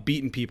going out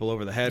beating people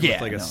over the head with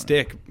like a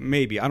stick.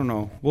 Maybe. I don't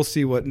know. We'll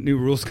see what new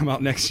rules come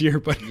out next year.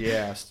 But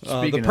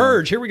The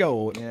Purge, here we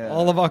go. Yeah.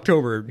 All of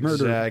October.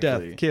 Murder,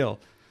 death, kill.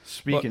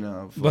 Speaking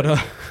of.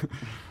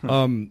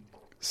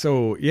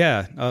 So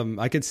yeah,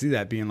 I could see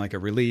that being like a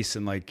release,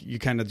 and like you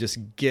kind of just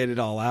get it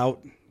all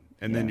out,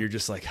 and then you're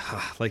just like,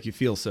 like you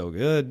feel so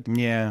good.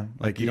 Yeah,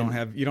 like you don't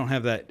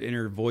have that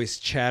inner voice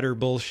chatter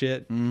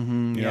bullshit.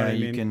 Mm-hmm. You know what I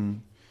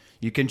mean?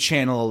 You can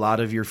channel a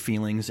lot of your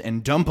feelings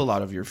and dump a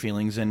lot of your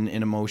feelings and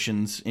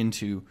emotions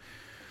into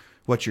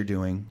what you're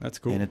doing. That's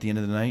cool. And at the end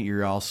of the night,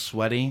 you're all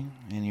sweaty,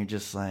 and you're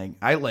just like,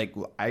 I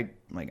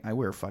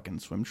wear fucking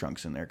swim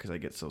trunks in there because I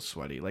get so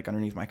sweaty. Like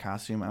underneath my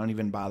costume, I don't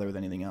even bother with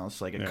anything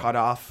else. Like a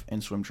cutoff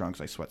and swim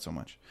trunks, I sweat so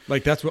much.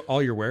 Like that's what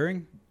all you're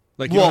wearing.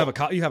 Like you don't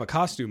have you have a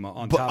costume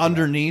on top. But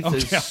underneath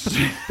of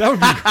that. That would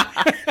be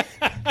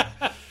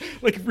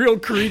like real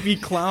creepy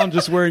clown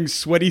just wearing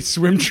sweaty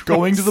swim trunks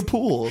going to the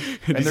pool,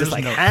 and there's just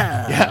like,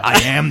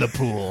 I am the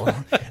pool.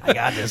 I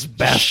got this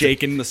bathtub,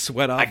 shaking the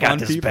sweat off. I got on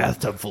this people.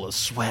 bathtub full of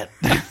sweat.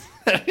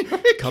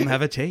 Come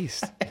have a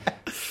taste.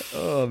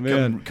 Oh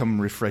man, come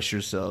refresh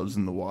yourselves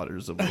in the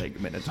waters of Lake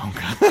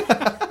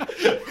Minnetonka.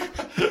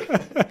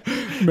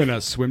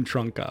 Minna swim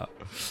trunka.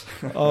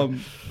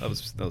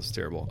 That was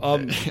terrible.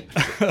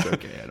 It's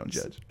okay, I don't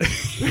judge.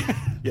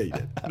 Yeah, you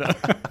did.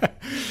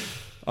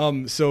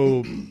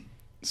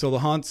 So the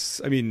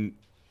haunts. I mean,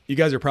 you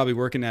guys are probably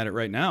working at it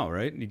right now,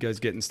 right? You guys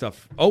getting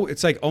stuff. Oh,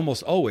 it's like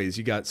almost always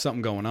you got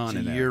something going on in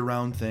there. It's a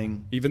year-round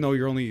thing. Even though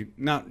you're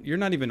not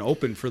even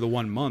open for the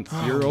 1 month.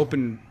 You're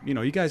open.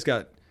 You guys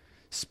got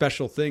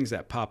special things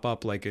that pop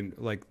up like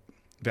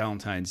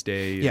Valentine's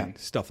Day and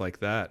stuff like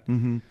that.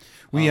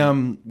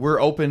 Mm-hmm. We're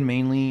open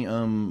mainly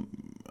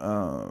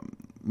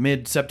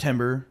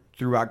mid-September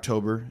through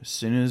October. As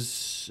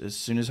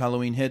soon as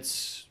Halloween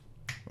hits,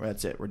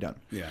 that's it. We're done.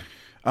 Yeah.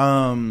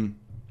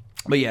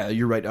 But yeah,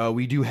 you're right.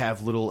 We do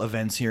have little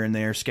events here and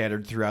there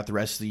scattered throughout the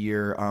rest of the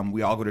year.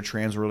 We all go to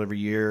Transworld every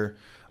year,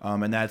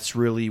 and that's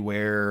really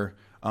where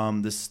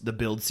the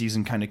build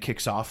season kind of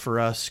kicks off for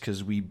us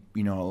because we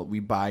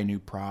buy new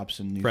props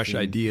and new fresh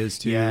ideas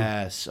too.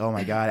 Yes. Oh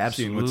my God,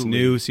 absolutely. Seeing what's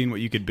new, seeing what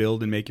you could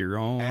build and make your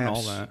own, and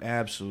all that.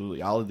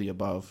 Absolutely, all of the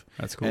above.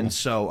 That's cool. And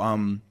so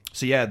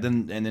yeah,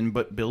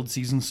 but build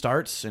season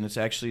starts, and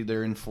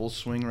they're in full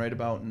swing right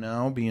about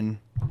now, being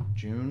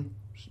June.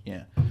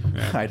 Yeah. I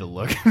had to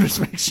look. Just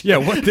make sure. Yeah,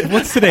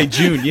 what's today?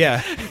 June,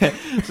 yeah.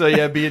 So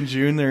yeah, being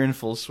June, they're in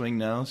full swing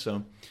now.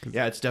 So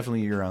yeah, it's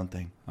definitely a year-round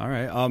thing. All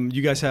right.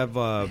 You guys have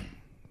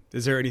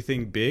is there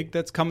anything big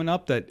that's coming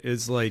up that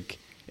is like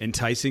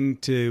enticing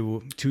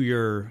to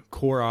your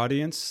core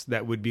audience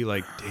that would be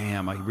like,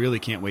 damn, I really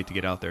can't wait to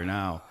get out there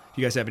now?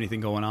 Do you guys have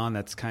anything going on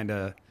that's kind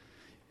of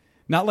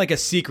not like a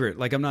secret?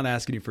 Like I'm not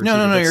asking you for a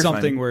secret, but you're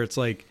something fine. where it's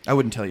like I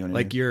wouldn't tell you anything.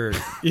 Like you're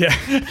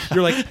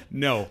like,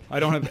 no, I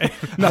don't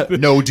have nothing.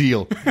 No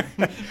deal.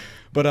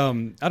 But I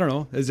don't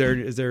know. Is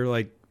there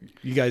like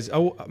you guys?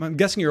 Oh, I'm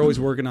guessing you're always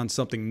working on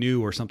something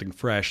new or something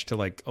fresh to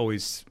like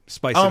always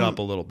spice it up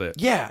a little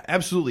bit. Yeah,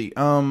 absolutely.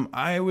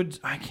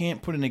 I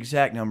can't put an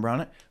exact number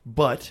on it,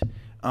 but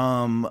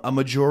a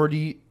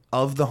majority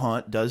of the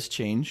haunt does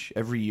change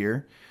every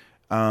year.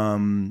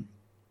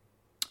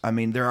 I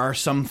mean, there are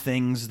some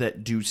things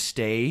that do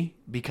stay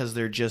because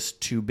they're just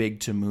too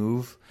big to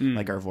move,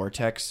 like our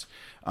vortex.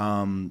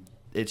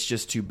 It's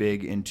just too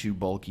big and too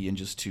bulky and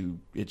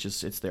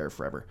it's there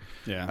forever.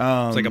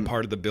 Yeah. It's like a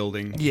part of the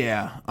building.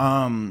 Yeah.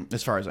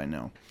 As far as I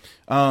know.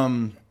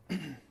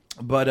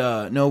 But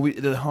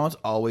the haunt's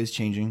always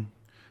changing.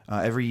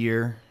 Every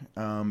year.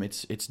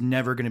 It's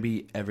never going to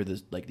be ever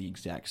the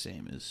exact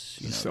same as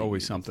it's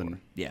always something.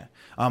 Before. Yeah.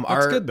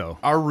 That's good though.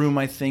 Our room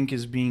I think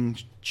is being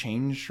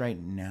changed right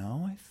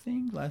now, I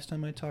think. Last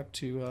time I talked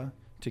to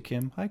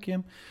Kim. Hi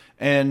Kim.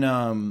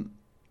 And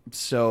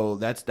so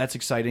that's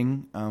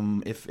exciting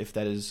if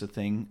that is a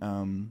thing.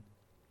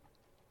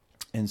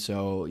 And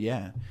so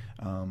yeah.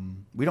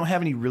 We don't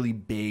have any really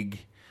big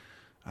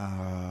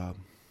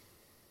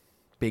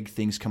big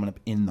things coming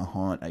up in the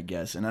haunt, I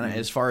guess. And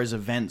as far as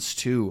events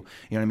too,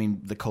 you know what I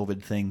mean, the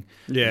COVID thing,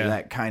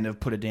 that kind of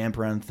put a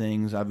damper on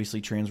things.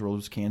 Obviously, Transworld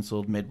was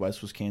canceled,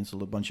 Midwest was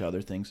canceled, a bunch of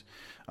other things.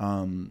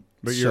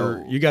 But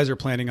you guys are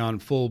planning on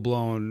full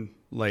blown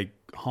like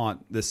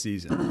haunt this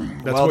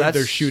season. That's what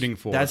they're shooting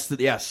for.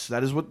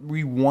 That is what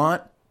we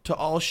want to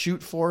all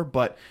shoot for.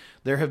 But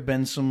there have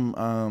been some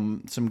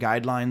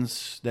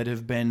guidelines that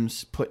have been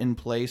put in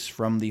place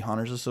from the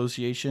Haunters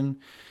Association.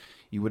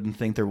 You wouldn't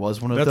think there was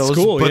one of those,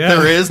 cool, but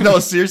there is. No,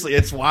 seriously,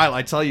 it's wild.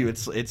 I tell you,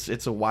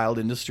 it's a wild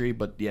industry.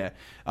 But yeah,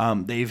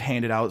 they've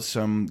handed out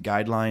some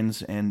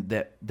guidelines, and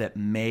that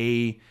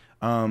may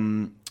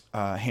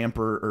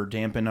hamper or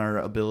dampen our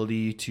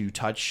ability to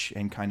touch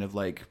and kind of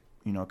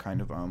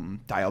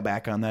dial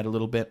back on that a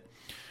little bit.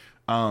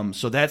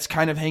 So that's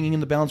kind of hanging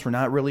in the balance. We're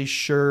not really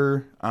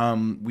sure.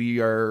 We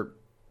are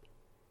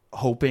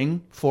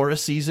hoping for a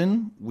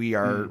season. We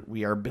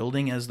are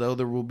building as though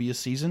there will be a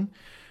season.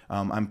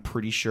 I'm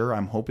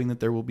hoping that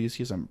there will be a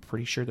season. I'm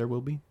pretty sure there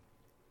will be.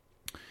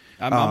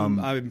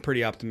 I'm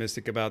pretty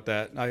optimistic about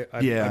that.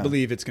 I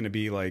believe it's going to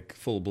be like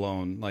full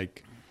blown.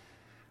 Like,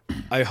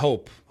 I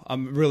hope.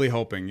 I'm really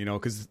hoping,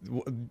 because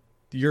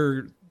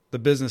the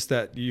business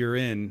that you're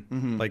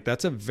in, like,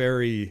 that's a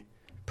very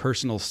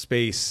personal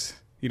space.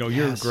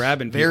 You're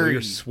grabbing people,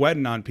 you're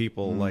sweating on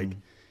people, like,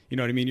 you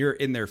know what I mean? You're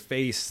in their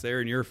face,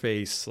 they're in your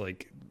face,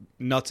 like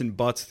nuts and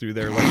butts through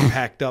there, like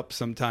packed up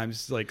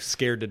sometimes, like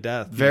scared to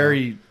death.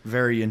 Very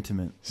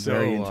intimate.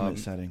 Very intimate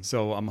setting.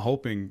 So I'm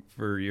hoping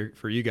for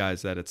you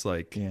guys that it's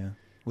like,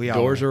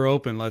 doors are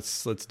open.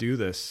 Let's do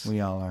this.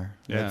 We all are.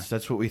 Yeah.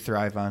 That's what we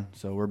thrive on.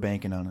 So we're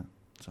banking on it.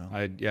 So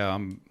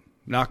I'm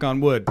knock on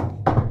wood,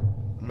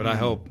 but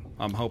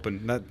I'm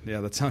hoping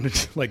that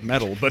sounded like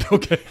metal, but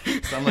okay.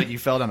 Sounded like you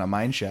fell down a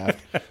mine shaft.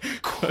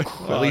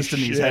 At least in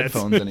these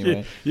headphones,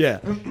 anyway. Yeah,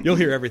 you'll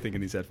hear everything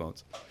in these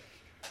headphones.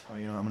 Oh,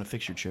 I'm going to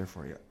fix your chair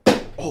for you.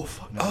 Oh,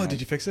 fuck. No,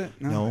 did you fix it?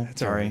 No,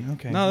 sorry. Right.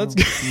 Okay. No, that's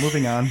good.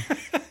 Moving on.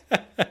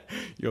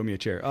 You owe me a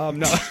chair.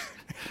 No.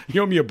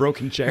 You owe me a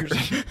broken chair.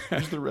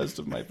 Here's the rest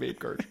of my vape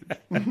cartridge.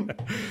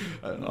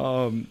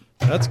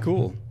 That's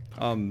cool.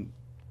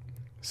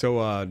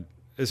 So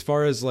as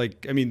far as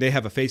they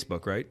have a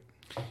Facebook, right?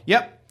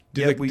 Yep.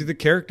 Do the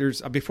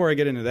characters, before I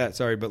get into that,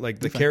 sorry, but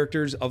the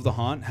characters of the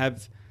haunt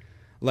have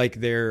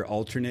their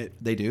alternate?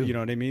 They do. You know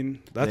what I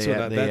mean? That's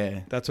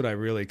that's what I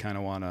really kind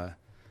of want to,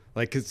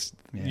 because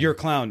you're a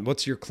clown.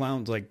 What's your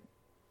clown's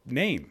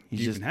name? Do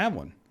you even have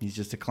one? He's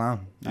just a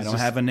clown. I don't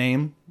have a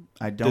name.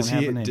 I don't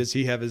have a name. Does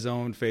he have his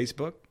own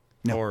Facebook?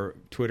 No. Or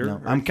Twitter?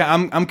 No. I'm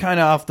kind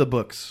of off the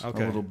books a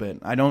little bit.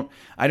 I don't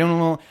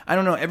know.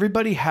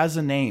 Everybody has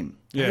a name.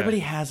 Yeah. Everybody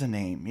has a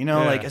name.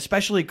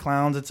 Especially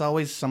clowns. It's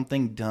always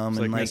something dumb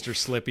and like Mr.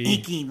 Slippy.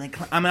 Icky.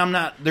 I'm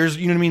not. There's.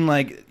 You know what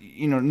I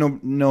mean?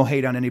 No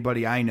hate on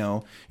anybody I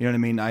know. You know what I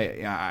mean?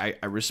 I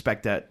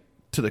respect that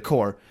to the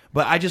core.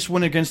 But I just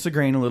went against the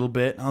grain a little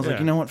bit. I was like,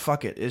 you know what?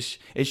 Fuck it. It's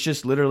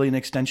just literally an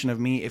extension of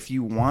me. If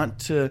you want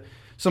to.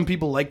 Some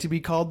people like to be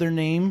called their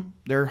name,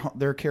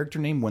 their character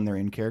name when they're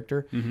in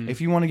character. Mm-hmm.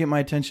 If you want to get my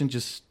attention,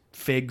 just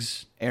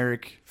Figs,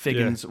 Eric,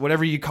 Figgins,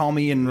 whatever you call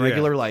me in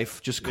regular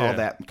life, just call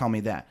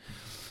me that.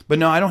 But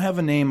no, I don't have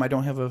a name. I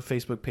don't have a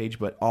Facebook page,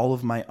 but all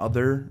of my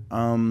other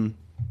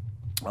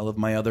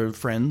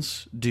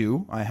friends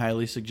do. I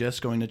highly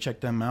suggest going to check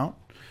them out.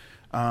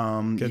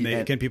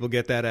 Can people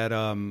get that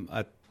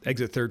at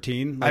Exit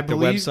 13, the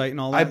website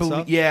and all that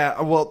stuff? Yeah.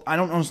 Well, I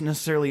don't know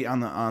necessarily on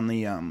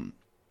the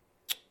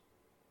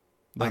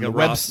like a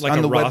roster.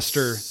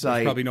 Website.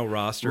 There's probably no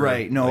roster,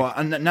 right? No,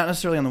 not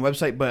necessarily on the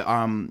website, but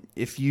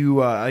if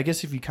you, I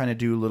guess, if you kind of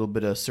do a little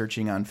bit of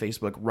searching on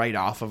Facebook, right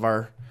off of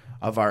our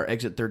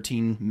Exit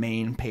 13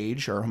 main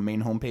page or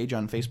main homepage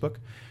on Facebook,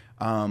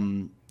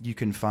 you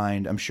can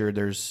find. I'm sure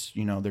there's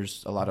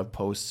a lot of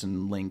posts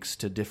and links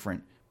to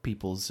different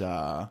people's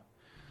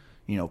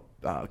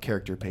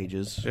character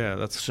pages. Yeah,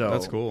 that's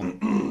cool.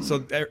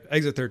 So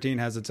Exit 13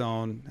 has its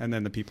own, and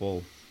then the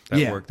people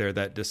that work there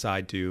that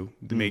decide to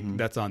make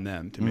that's on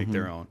them to make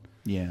their own.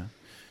 Yeah,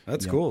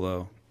 that's cool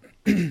though.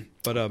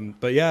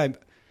 but yeah,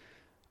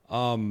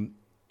 I'm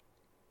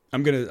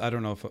gonna. I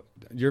don't know if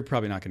you're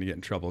probably not gonna get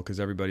in trouble because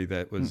everybody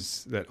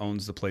that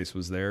owns the place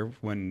was there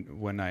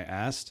when I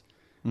asked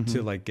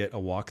to get a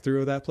walkthrough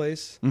of that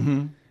place.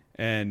 Mm-hmm.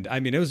 And I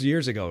mean, it was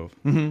years ago,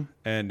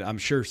 and I'm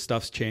sure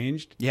stuff's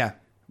changed. Yeah,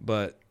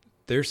 but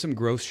there's some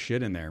gross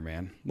shit in there,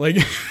 man.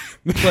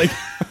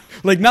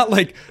 Like not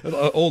like an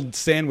old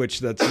sandwich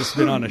that's just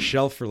been on a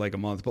shelf for a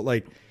month, but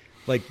like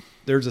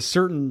there's a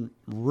certain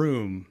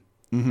room.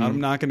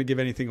 I'm not going to give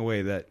anything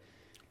away that,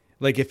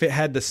 if it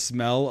had the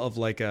smell of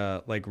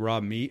raw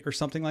meat or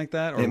something like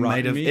that, or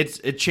rotten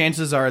meat.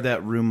 Chances are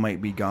that room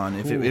might be gone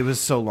if it was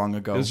so long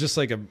ago. It was just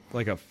it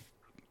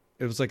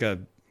was like a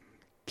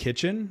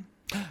kitchen.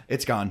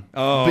 It's gone.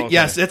 Oh, but okay.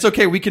 yes, it's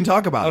okay. We can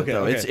talk about Okay, it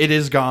though. okay. It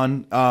is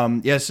gone.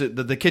 Yes,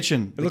 the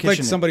kitchen. It looked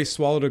like somebody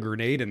swallowed a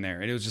grenade in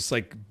there, and it was just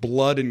like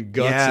blood and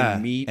guts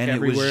and meat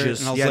everywhere. It was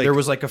just, and I was yeah, like, there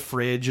was like a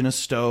fridge and a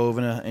stove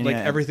and like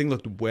yeah. everything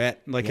looked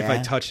wet. Like if I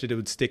Yeah. touched it, it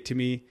would stick to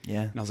me.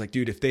 Yeah. And I was like,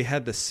 dude, if they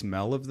had the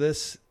smell of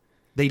this,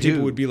 They people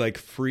do. would be like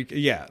freak.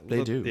 Yeah,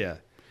 They do. Yeah.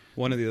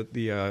 One of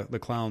the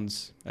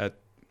clowns at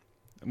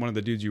one of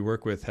the dudes you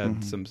work with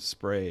had some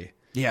spray,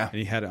 Yeah. and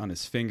he had it on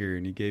his finger,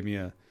 and he gave me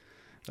a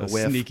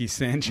whiff. sneaky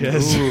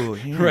Sanchez Ooh,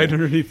 yeah. right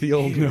underneath the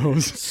old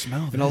nose.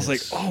 Smell And I was like,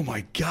 this. oh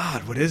my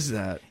God, what is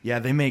that? Yeah,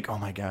 they make, oh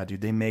my God,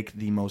 dude, they make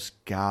the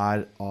most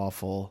god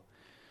awful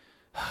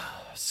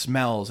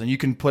smells. And you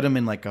can put them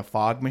in like a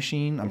fog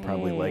machine. I'm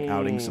probably like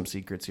outing some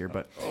secrets here,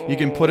 but you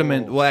can put them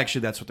in, well,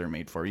 actually, that's what they're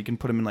made for. You can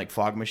put them in like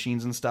fog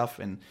machines and stuff,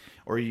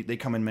 they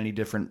come in many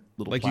different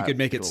little Like you could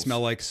make it particles.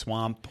 smell like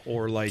swamp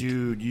or like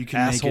Dude, you can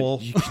asshole.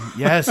 make it.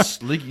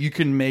 Yes, like, you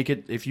can make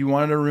it. If you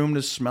wanted a room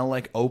to smell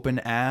like open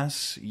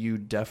ass, you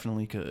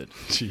definitely could.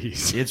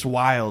 Jeez. It's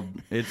wild.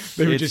 They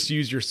would it's, just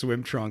use your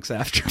swim trunks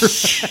after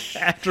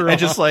after and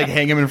just like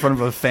hang them in front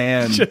of a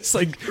fan. just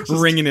like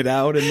wringing it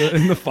out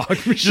in the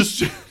fog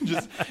machine.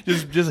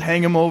 just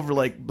hang them over,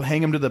 like hang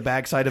them to the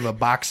backside of a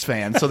box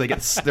fan, so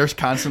they're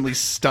constantly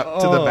stuck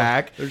to the Oh,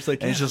 back. there's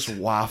like- and it's just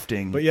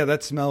wafting. But yeah,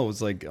 that smell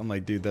was like, I'm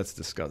like, dude, that's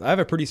disgusting. I have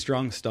a pretty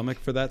strong stomach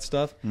for that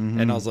stuff,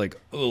 and I was like,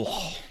 ugh.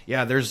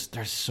 yeah, there's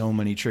so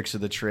many tricks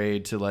of the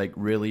trade to like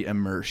really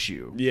immerse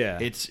you. Yeah.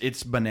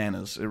 it's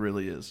bananas. It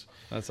really is.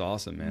 That's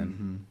awesome,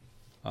 man.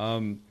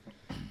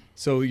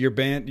 So your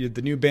band,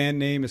 the new band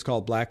name is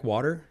called Black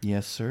Water.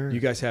 Yes, sir. You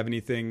guys have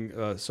anything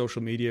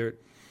social media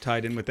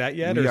tied in with that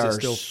yet, or is it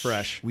still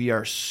fresh? We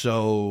are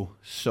so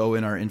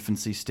in our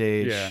infancy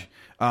stage.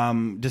 Yeah.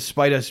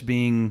 Despite us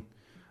being,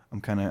 I'm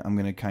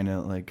gonna kind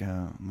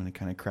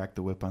of crack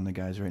the whip on the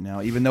guys right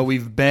now. Even though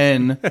we've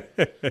been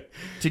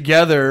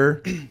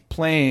together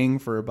playing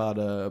for about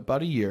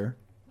a year,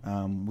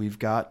 we've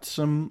got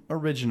some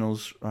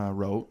originals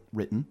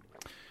written,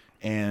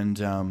 and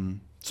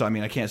so I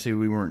mean I can't say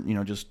we weren't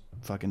just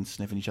fucking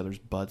sniffing each other's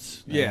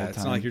butts. the Yeah, whole it's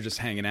time. not like you're just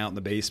hanging out in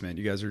the basement.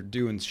 You guys are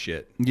doing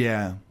shit.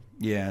 Yeah.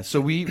 So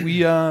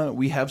we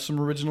have some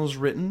originals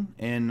written,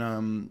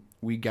 and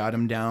we got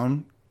them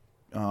down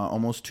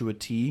almost to a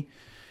T.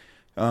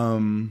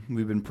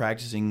 We've been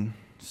practicing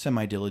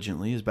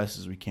semi-diligently as best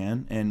as we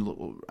can,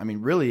 and I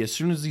mean, really, as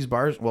soon as these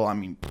bars, well, I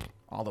mean,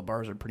 all the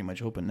bars are pretty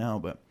much open now,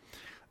 but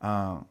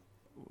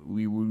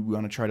we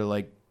want to try to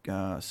like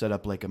set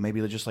up like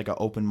maybe just like an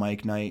open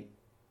mic night.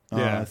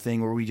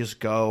 Thing where we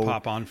just go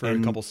Pop on for a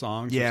couple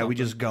songs. or Yeah, we something.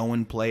 just go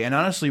and play. And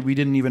honestly, we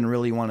didn't even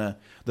really want to.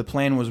 The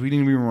plan was we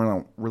didn't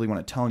even really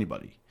want to tell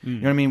anybody. You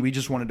know what I mean? We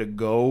just wanted to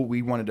go.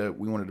 We wanted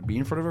to be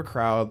in front of a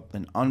crowd,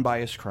 an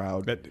unbiased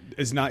crowd. that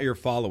is not your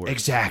followers.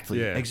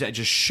 Exactly. Yeah. Exactly.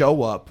 Just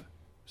show up,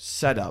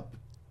 set up,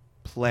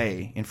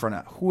 play in front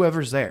of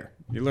whoever's there.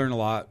 You learn a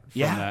lot from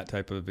Yeah. that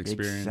type of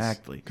experience.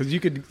 Exactly. Because you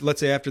could, let's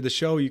say after the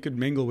show, you could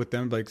mingle with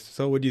them. Like,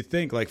 so what do you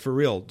think? Like, for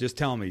real, just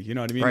tell me. You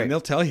know what I mean? Right. And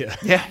they'll tell you.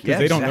 Yeah, Because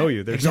they don't know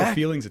you. There's no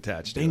exactly. feelings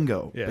attached to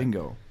Bingo. it. Yeah.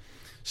 Bingo.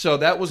 So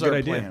that was Good our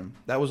idea. plan.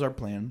 That was our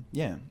plan.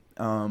 Yeah.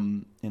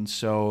 And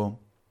so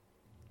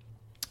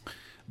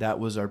that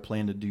was our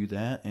plan to do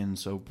that. And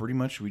so pretty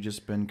much we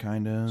just been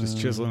kind of Just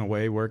chiseling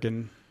away,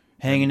 working.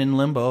 hanging in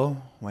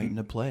limbo, waiting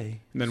to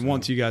play. And then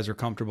once you guys are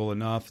comfortable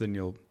enough, then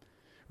you'll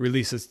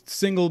release a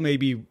single,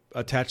 maybe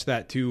attach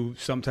that to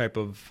some type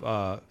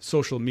of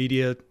social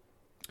media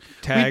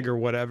tag or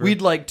whatever.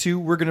 We'd like to.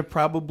 We're gonna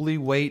probably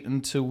wait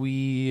until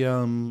we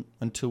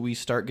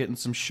start getting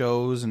some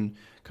shows and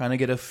kind of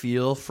get a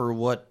feel for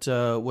what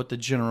the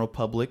general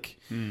public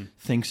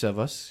thinks of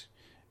us,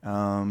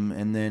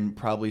 and then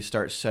probably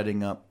start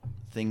setting up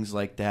things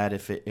like that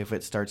if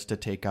it starts to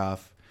take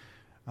off.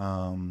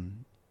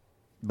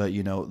 But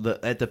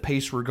at the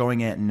pace we're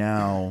going at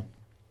now,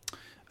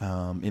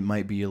 it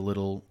might be a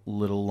little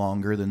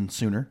longer than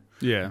sooner.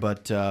 Yeah.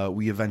 But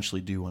we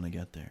eventually do want to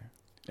get there.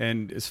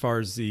 And as far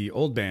as the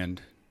old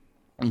band,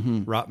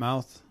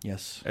 Rotmouth,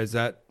 Yes. is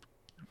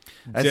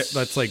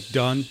that's like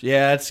done?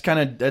 Yeah, that's dead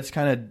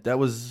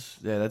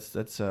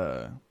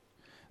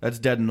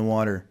in the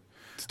water.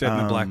 It's dead in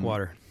the black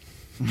water.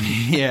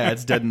 Yeah,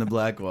 it's dead in the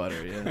black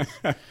water. Yes,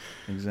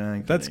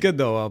 exactly. That's good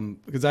though,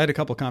 because I had a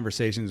couple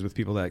conversations with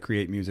people that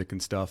create music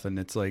and stuff, and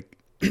it's like,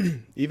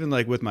 even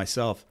like with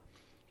myself,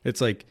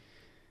 it's like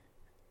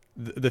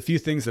the few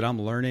things that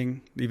I'm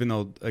learning, even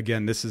though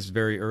again this is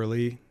very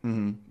early,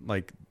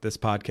 like this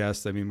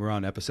podcast. I mean, we're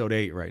on episode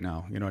 8 right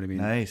now. You know what I mean?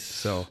 Nice.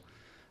 So,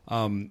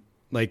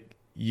 like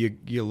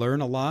you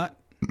learn a lot,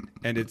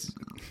 and it's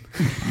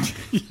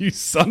you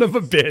son of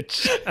a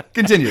bitch.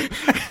 Continue.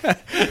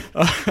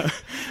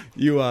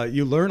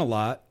 You learn a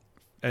lot,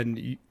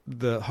 and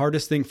the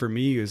hardest thing for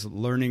me is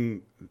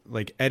learning,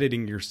 like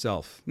editing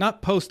yourself,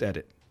 not post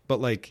edit,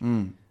 but like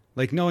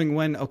knowing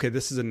when, okay,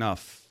 this is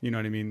enough. You know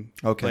what I mean?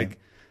 Okay.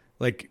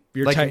 Like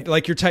you're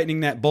Like- you're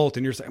tightening that bolt,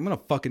 and you're just like, I'm gonna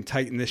fucking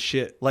tighten this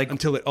shit Like-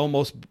 until it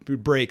almost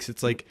breaks.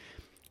 It's like,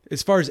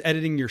 as far as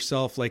editing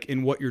yourself, like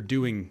in what you're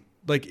doing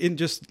like in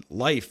just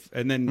life,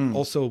 and then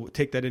also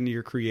take that into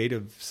your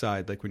creative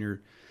side. Like when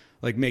you're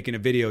like making a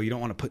video, you don't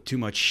want to put too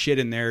much shit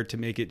in there to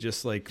make it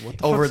just like what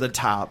the Over fuck's- the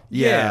top.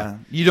 Yeah.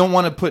 You don't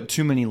want to put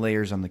too many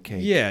layers on the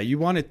cake. Yeah, you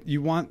want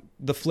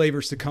the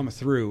flavors to come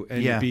through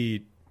and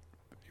be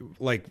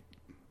like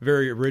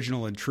very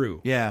original and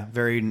true. Yeah,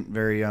 very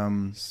very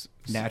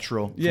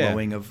natural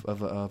flowing of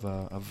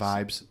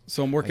vibes.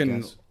 So I'm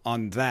working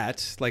on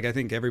that. Like I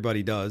think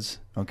everybody does.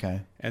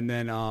 Okay. And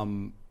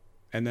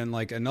then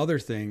like another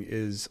thing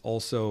is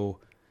also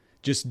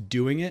just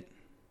doing it.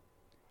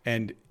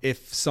 And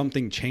if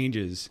something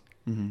changes,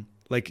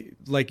 like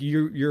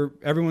you're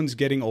everyone's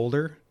getting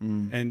older,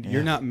 and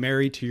you're not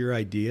married to your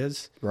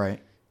ideas, Right.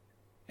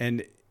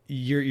 and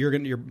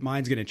your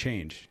mind's gonna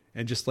change,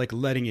 and just like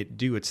letting it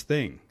do its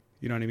thing.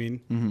 You know what I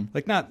mean? Mm-hmm.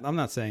 Like I'm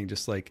not saying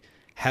just like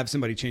have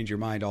somebody change your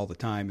mind all the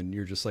time, and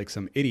you're just like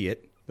some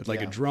idiot that's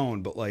like a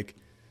drone, but like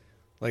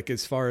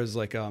as far as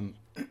like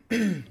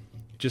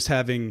just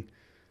having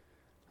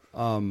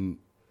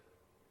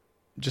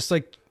just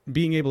like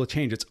being able to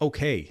change. It's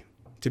okay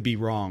to be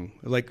wrong.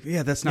 Like,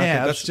 that's not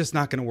that's just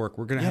not going to work.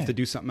 We're going to have to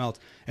do something else,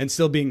 and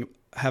still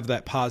have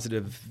that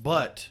positive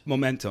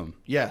momentum.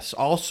 Yes,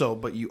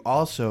 but you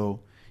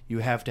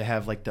have to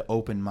have like the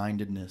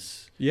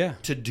open-mindedness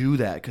to do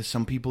that, because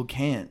some people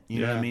can't.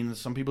 You know what I mean?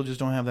 Some people just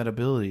don't have that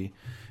ability.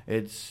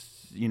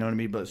 It's, you know what I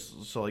mean? But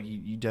so like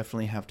you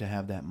definitely have to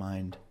have that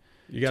mind.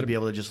 You got to be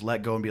able to just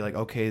let go and be like,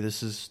 okay,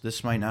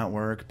 this might not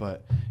work,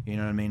 but you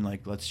know what I mean?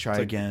 Like, let's try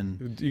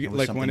again.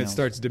 Like when it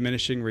starts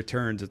diminishing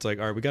returns, it's like,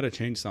 all right, we got to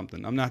change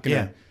something. I'm not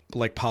going to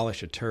like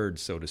polish a turd,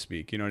 so to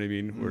speak. You know what I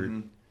mean? Where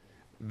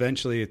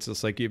eventually it's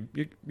just like you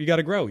got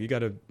to grow. You got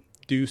to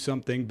do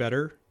something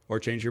better, or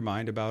change your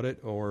mind about it,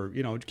 or,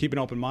 you know, keep an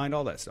open mind,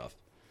 all that stuff.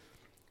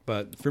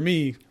 But for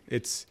me,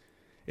 it's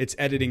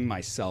editing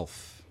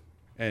myself,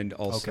 and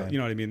also, you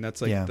know what I mean?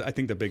 That's like, I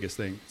think the biggest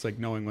thing. It's like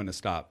knowing when to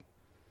stop.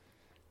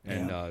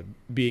 And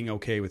being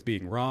okay with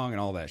being wrong and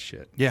all that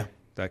shit. Yeah,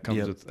 that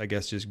comes with, I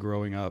guess, just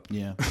growing up.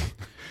 Yeah,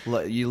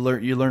 you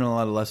learn a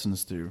lot of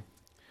lessons through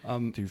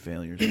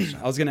failures.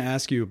 I was going to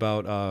ask you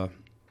about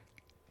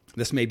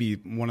this. May be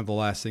one of the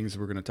last things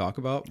we're going to talk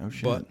about. Oh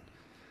shit! But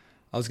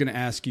I was going to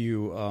ask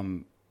you.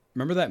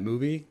 Remember that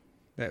movie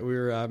that we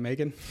were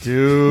making,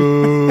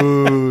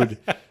 dude?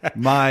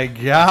 My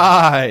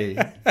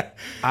guy,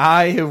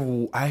 I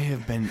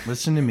have been.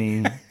 Listen to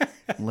me.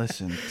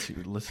 Listen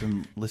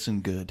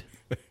good.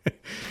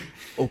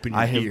 Open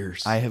your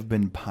ears. I have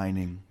been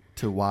pining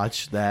to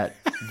watch that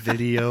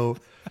video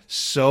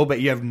so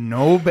bad. You have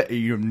no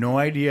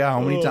idea how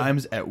many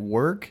times at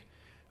work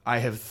I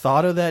have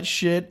thought of that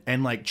shit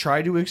and like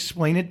try to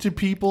explain it to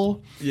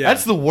people. Yeah.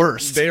 That's the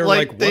worst. They're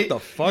like, what the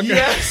fuck?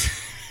 Yes.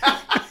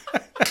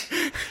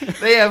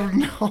 They have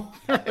no.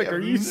 Like, are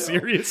you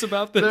serious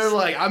about this? They're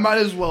like, I might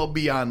as well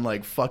be on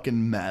like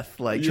fucking meth,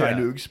 like trying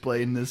to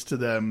explain this to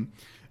them.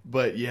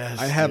 But yes,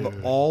 I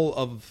have all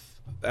of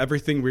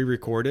everything we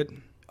recorded.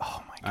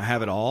 Oh my God. I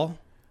have it all.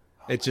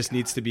 It just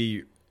needs to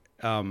be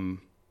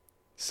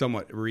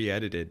somewhat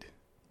re-edited.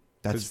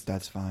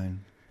 That's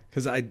fine.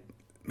 Because I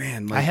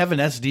have an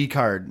SD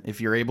card.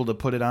 If you're able to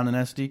put it on an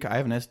SD card, I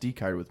have an SD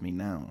card with me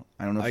now.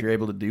 I don't know if you're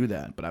able to do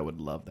that, but I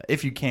would love that.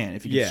 If you can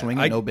swing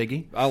it, no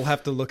biggie. I'll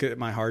have to look at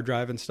my hard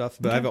drive and stuff,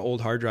 but I have an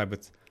old hard drive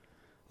with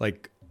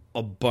like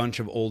a bunch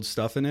of old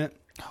stuff in it.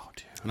 Oh,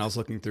 dude. And I was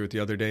looking through it the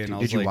other day, and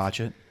did you watch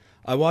it?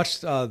 I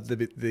watched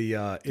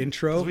the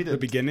intro, the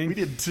beginning. We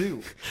did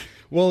too.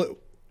 Well,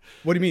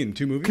 what do you mean,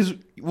 2 movies?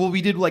 Because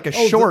we did like a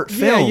short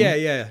film.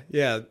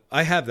 Yeah.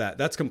 I have that.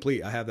 That's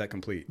complete. I have that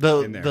complete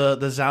in there.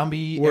 The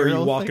zombie where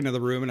you walk into the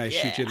room and I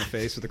shoot you in the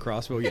face with a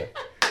crossbow. Yeah,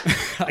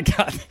 I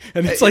got it.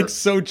 And it's like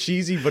so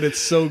cheesy, but it's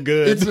so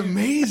good. It's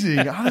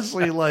amazing.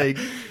 Honestly, like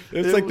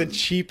it's like the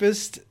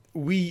cheapest.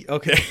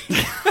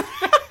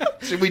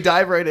 Should we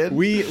dive right in?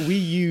 We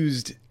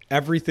used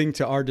everything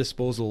to our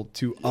disposal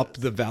to up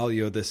the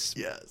value of this,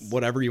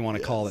 whatever you want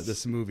to call it,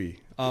 this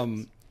movie.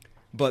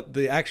 But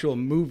the actual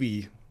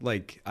movie,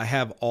 like, I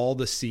have all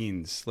the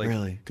scenes, like,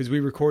 really, because we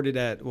recorded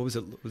at what was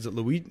it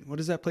Luigi? What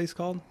is that place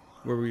called?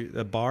 Where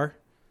a bar?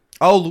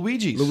 Oh,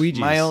 Luigi's.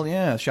 My old,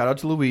 shout out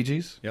to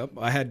Luigi's. Yep,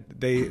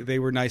 they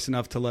were nice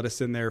enough to let us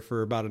in there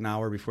for about an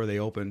hour before they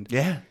opened.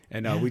 Yeah,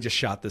 and we just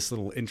shot this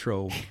little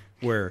intro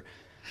where.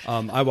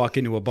 I walk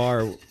into a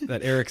bar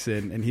that Eric's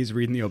in, and he's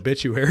reading the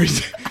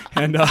obituaries,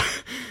 and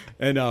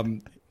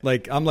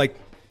like I'm like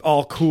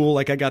all cool,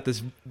 like I got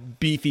this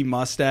beefy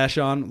mustache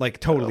on, like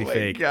totally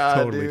fake,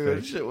 totally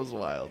fake. Shit was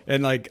wild.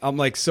 And like I'm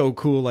like so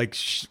cool, like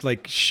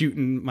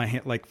shooting my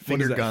hand, like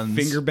finger guns,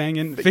 finger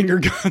banging, finger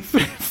gun,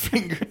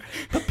 finger.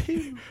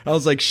 I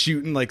was like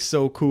shooting like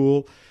so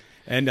cool,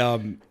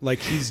 and like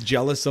he's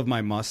jealous of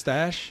my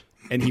mustache,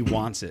 and he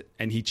wants it,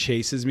 and he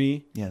chases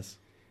me. Yes,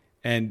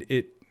 and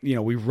it. You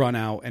know, we run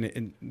out,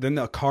 and then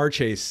the car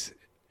chase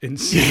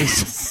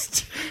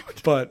ensues.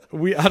 But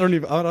I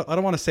don't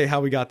want to say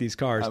how we got these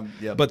cars,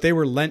 but they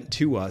were lent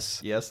to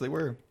us. Yes, they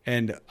were.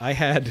 and I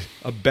had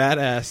a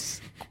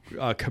badass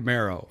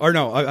Camaro. Or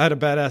no, I had a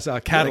badass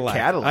Cadillac.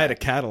 Cadillac. I had a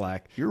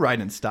Cadillac. You're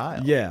riding in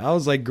style. Yeah, I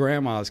was like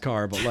grandma's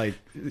car, but like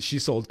she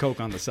sold Coke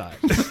on the side.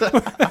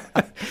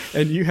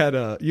 And you had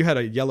a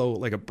yellow,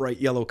 like a bright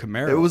yellow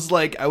Camaro. It was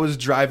like I was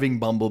driving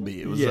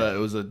Bumblebee. It was Yeah. it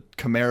was a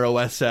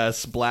Camaro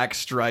SS, black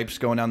stripes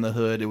going down the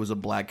hood. It was a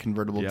black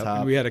convertible Yep. top.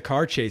 And we had a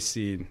car chase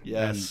scene.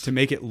 Yes. And to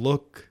make it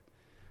look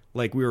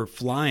like we were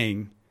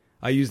flying,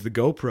 I used the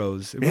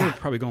GoPros. And we were Yeah.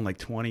 probably going like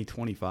 20,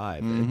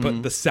 25.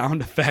 But the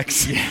sound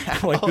effects,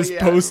 like Oh, this yeah,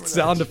 I post remember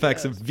sound that.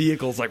 effects of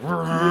vehicles, like,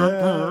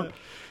 Yeah.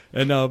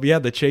 and we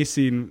had the chase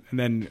scene. And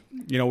then,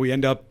 we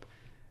end up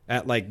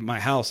at like my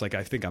house. Like,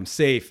 I think I'm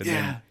safe. And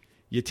Yeah. then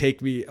you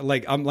take me,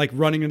 like, I'm like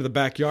running into the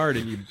backyard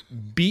and you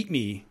beat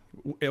me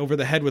over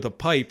the head with a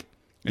pipe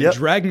and Yep.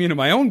 drag me into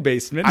my own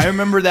basement. I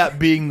remember that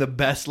being the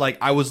best. Like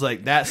I was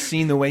like that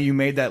scene, the way you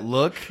made that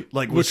look,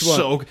 like was Which one?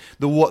 so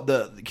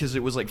because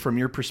it was like from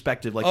your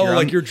perspective, like Oh, you're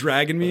like on, you're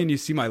dragging me and you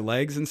see my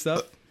legs and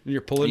stuff, and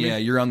you're pulling yeah,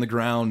 me. you're on the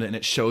ground and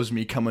it shows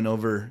me coming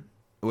over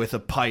with a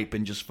pipe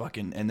and just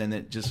fucking, and then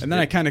it just And then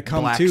I kind of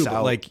come blacks too, but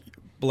out.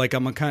 like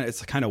I'm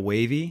it's kind of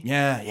wavy.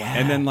 yeah.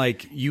 And then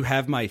like you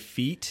have my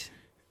feet,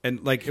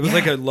 and like it was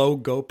like a low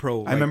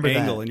GoPro like, remember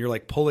angle, that. and you're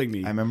like pulling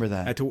me. I remember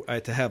that. I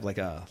had to have like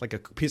a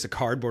piece of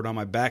cardboard on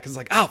my back. It's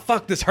like, oh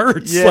fuck, this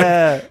hurts. Yeah.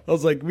 Like, I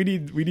was like, we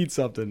need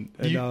something,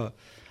 and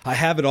I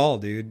have it all,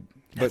 dude.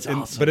 That's But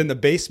awesome. but in the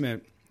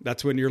basement,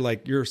 that's when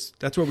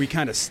that's where we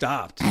kind of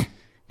stopped,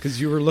 because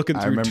you were looking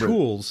through remember.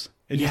 tools,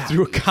 and Yeah. you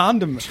threw a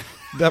condom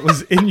that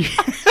was in your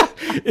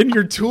in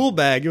your tool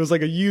bag. It was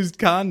like a used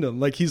condom.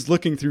 Like he's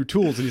looking through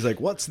tools and he's like,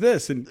 "What's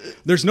this?" And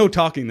there's no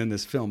talking in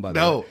this film, by the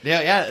way. No,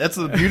 yeah, that's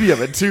the beauty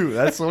of it too.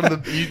 That's one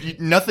of the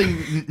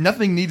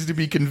nothing needs to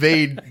be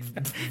conveyed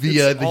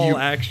via the all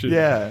action.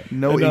 Yeah,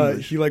 no And,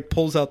 English. he like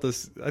pulls out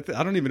this. I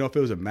don't even know if it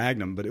was a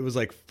Magnum, but it was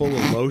like full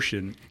of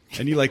lotion,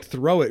 and you like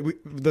throw it.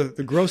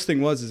 The gross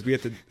thing was we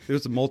had to. There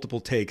was multiple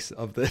takes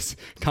of this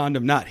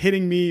condom not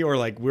hitting me, or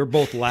like we're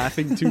both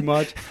laughing too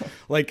much,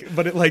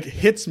 but it like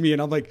hits me,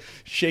 and I'm like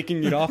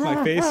shaking it off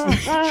my face,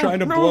 trying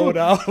to blow it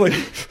out, like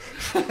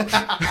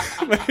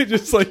it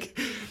just like.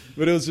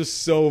 But it was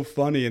just so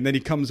funny, and then he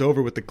comes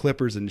over with the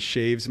clippers and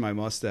shaves my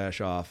mustache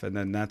off, and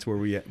then that's where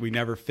we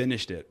never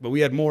finished it. But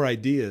we had more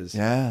ideas.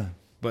 Yeah,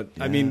 But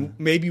I mean,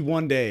 maybe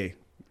one day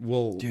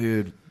we'll.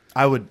 dude,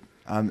 I would.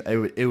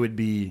 It would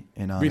be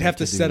an honor. We'd have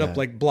to do set up that.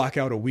 like block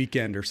out a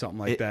weekend or something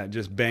like that, and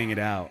just bang it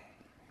out.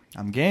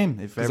 I'm game.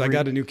 If Because ever, I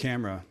got a new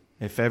camera.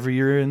 if ever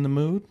you're in the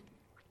mood,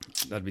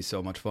 That'd be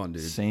so much fun,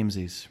 dude.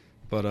 samesies.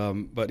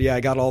 But yeah,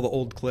 I got all the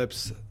old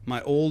clips.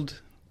 My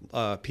old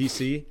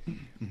PC.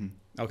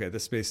 Okay,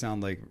 this may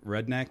sound like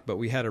redneck, but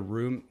we had a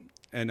room,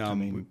 and I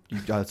mean,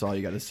 that's all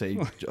you got to say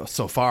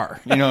so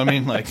far. You know what I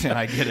mean? Like, and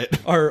I get it.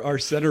 our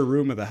center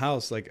room of the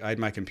house, like I had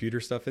my computer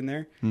stuff in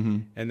there,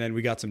 and then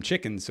we got some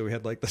chickens, so we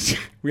had like this.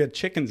 We had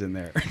chickens in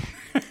there.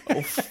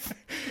 And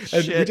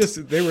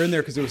Shit. they were in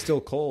there because it was still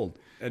cold.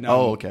 And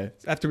Okay.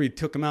 After we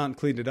took them out and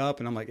cleaned it up,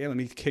 and I'm like, hey, let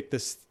me kick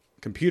this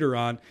computer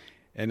on,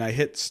 and I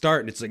hit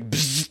start, and it's like,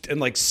 bzzzt, and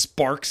like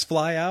sparks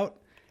fly out.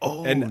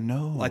 Oh, and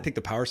no. I think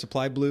the power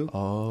supply blew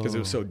because it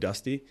was so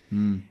dusty.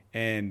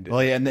 And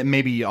Well, yeah, and then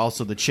maybe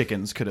also the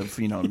chickens could have,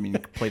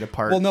 played a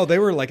part. well, no, they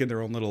were like in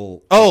their own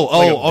little. Oh,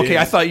 like a okay. bin.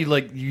 I thought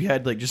you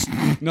had like just.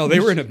 No, they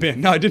were in a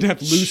bin. No, I didn't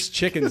have loose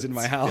chickens in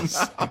my house.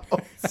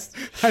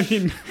 I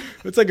mean,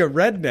 it's like a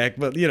redneck,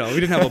 but we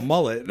didn't have a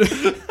mullet.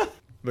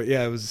 But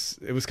yeah, it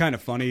was kind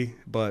of funny.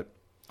 But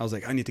I was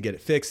like, I need to get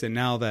it fixed. And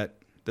now that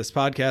this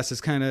podcast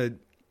is kind of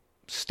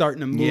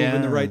starting to move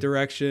in the Yeah. right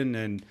direction,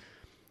 and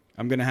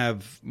I'm gonna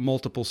have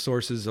multiple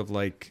sources of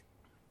like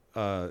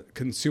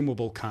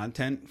consumable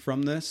content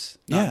from this,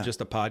 not Yeah. just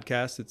a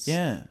podcast.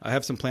 Yeah. I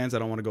have some plans. I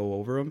don't want to go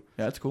over them.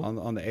 Yeah, that's cool.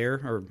 on the air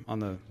or on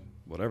the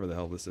whatever the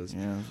hell this is.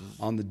 Yeah.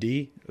 On the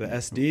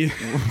SD.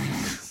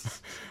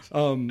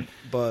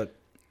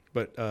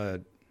 But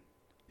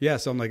yeah,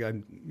 so I'm like,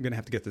 I'm gonna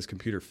have to get this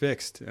computer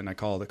fixed, and I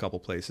called a couple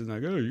places,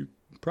 and like, oh, you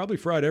probably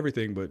fried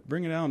everything, but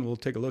bring it down, we'll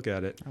take a look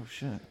at it. Oh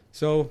shit.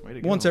 So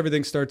Way to once go.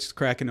 everything starts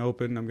cracking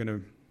open, I'm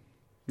gonna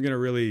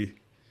really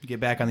Get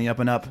back on the up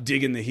and up.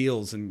 dig in the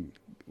heels and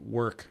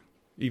work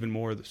even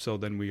more so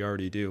than we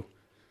already do.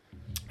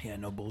 Yeah,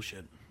 no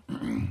bullshit.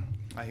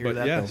 I hear But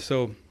that. yeah, though.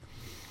 so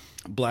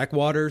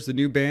Blackwater's the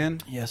new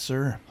band. Yes,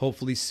 sir.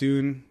 Hopefully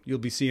soon you'll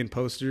be seeing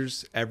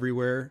posters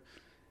everywhere.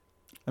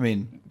 I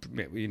mean,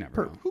 You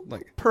never know.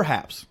 Like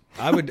perhaps.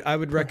 I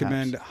would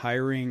recommend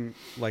hiring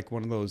like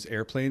one of those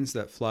airplanes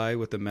that fly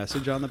with a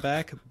message on the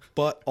back,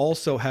 but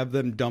also have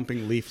them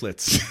dumping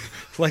leaflets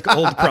like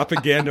old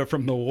propaganda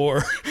from the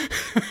war.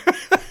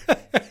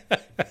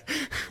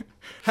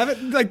 Have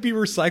it like be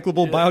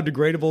recyclable,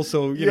 biodegradable,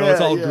 so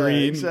it's all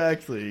green.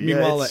 Exactly.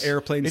 Meanwhile, yeah, the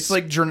airplane's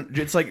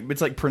it's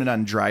like printed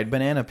on dried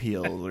banana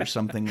peel or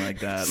something like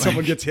that.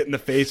 someone gets hit in the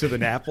face with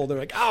an apple. They're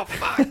like, "Oh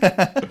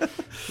fuck!"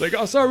 Like,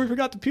 "Oh, sorry, we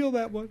forgot to peel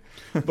that one."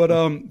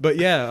 But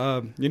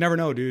yeah, you never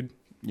know, dude.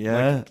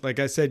 Yeah. Like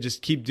I said,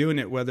 just keep doing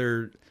it.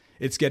 Whether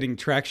it's getting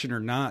traction or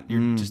not.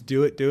 You just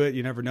do it.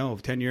 You never know.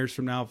 10 years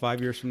from now,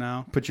 5 years from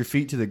now, Put your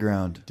feet to the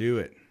ground. do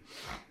it.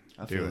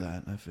 I feel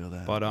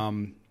that. But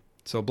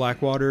so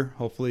Blackwater,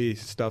 hopefully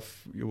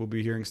we'll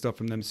be hearing stuff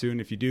from them soon.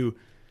 If you do,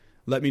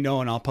 let me know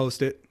and I'll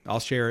post it. I'll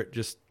share it.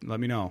 Just let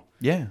me know.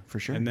 Yeah, for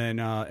sure. And then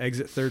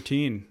Exit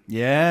 13.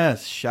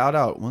 Yes, shout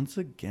out once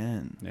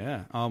again.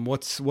 Yeah.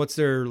 What's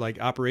their like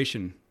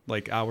operation,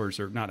 like hours,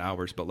 or not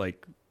hours, but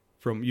like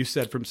you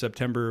said from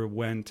September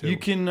when to? You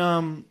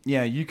can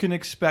you can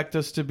expect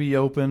us to be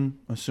open,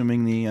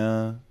 assuming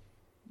the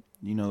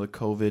the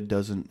COVID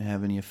doesn't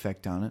have any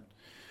effect on it.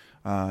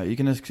 You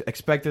can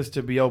expect us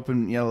to be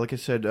open, like I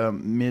said,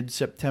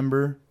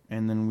 mid-September,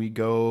 and then we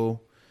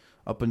go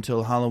up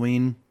until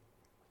Halloween,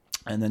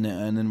 and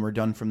then we're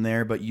done from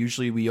there. But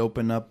usually we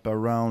open up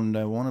around,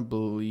 I want to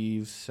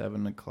believe,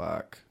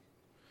 7:00.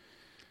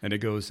 And it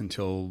goes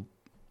until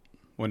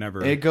whenever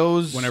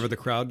the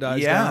crowd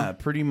dies down? down?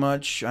 Pretty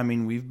much. I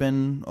mean, we've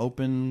been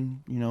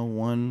open,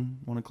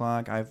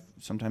 1:00.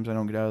 Sometimes I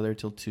don't get out of there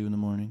till 2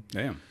 a.m.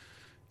 Damn.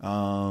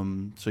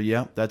 So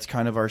yeah, that's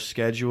kind of our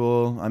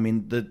schedule. I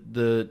mean,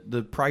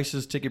 the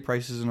prices, ticket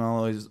prices and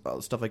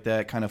all stuff like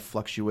that kind of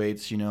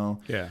fluctuates,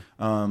 Yeah.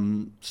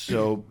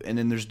 So, and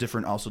then there's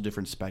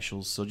different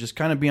specials. So just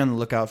kind of be on the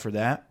lookout for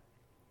that.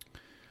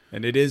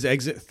 And it is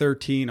Exit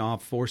 13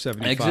 off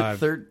 475. Exit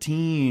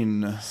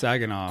 13.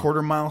 Saginaw.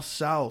 Quarter mile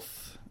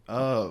south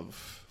of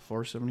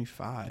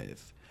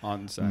 475.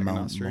 On Saginaw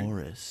Mount Street.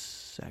 Morris,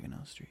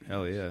 Saginaw Street.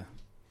 Hell yeah.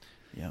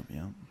 Yep.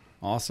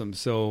 Awesome.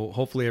 So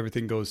hopefully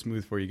everything goes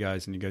smooth for you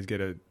guys and you guys get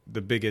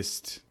the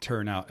biggest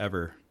turnout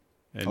ever.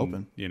 And,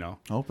 Open.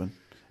 Open.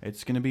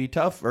 It's going to be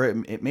tough, or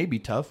it may be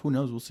tough. Who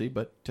knows? We'll see.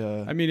 But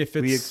I mean, if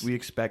it's we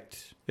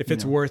expect, if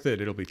it's worth it,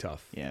 it'll be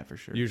tough. Yeah, for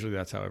sure. Usually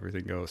that's how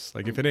everything goes.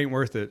 Like if it ain't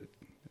worth it,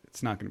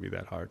 it's not going to be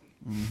that hard.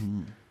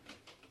 Mm-hmm.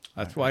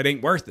 That's why it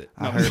ain't worth it.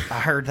 No. I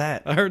heard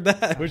that. I heard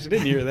that. I wish I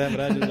didn't hear that, but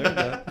I just heard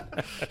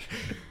that.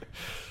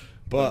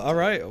 But all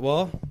right,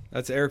 well,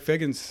 that's Eric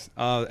Figgins,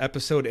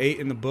 episode 8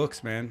 in the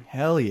books, man.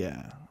 Hell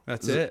yeah.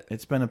 That's it.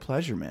 It's been a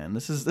pleasure, man.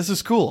 This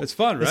is cool. It's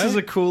fun, right? This is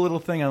a cool little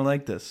thing. I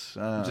like this.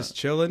 Just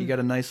chilling. You got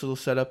a nice little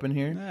setup in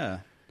here. Yeah.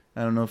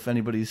 I don't know if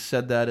anybody's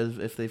said that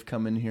if they've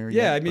come in here.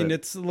 Yeah, yet, I mean, but...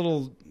 it's a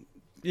little,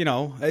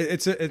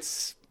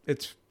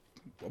 it's.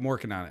 I'm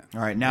working on it.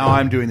 All right, now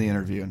I'm doing the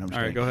interview. And I'm just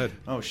all right, go ahead.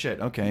 Oh shit.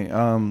 Okay. I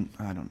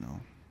don't know.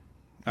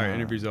 All right,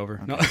 interview's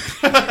over. Okay. No.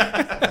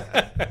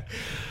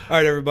 All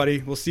right,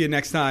 everybody. We'll see you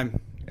next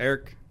time.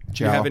 Eric,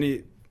 do you have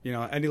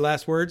any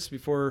last words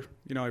before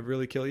I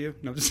really kill you?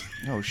 No, just.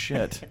 Oh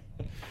shit.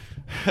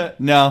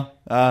 No.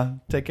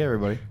 Take care,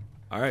 everybody.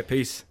 All right,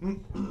 peace.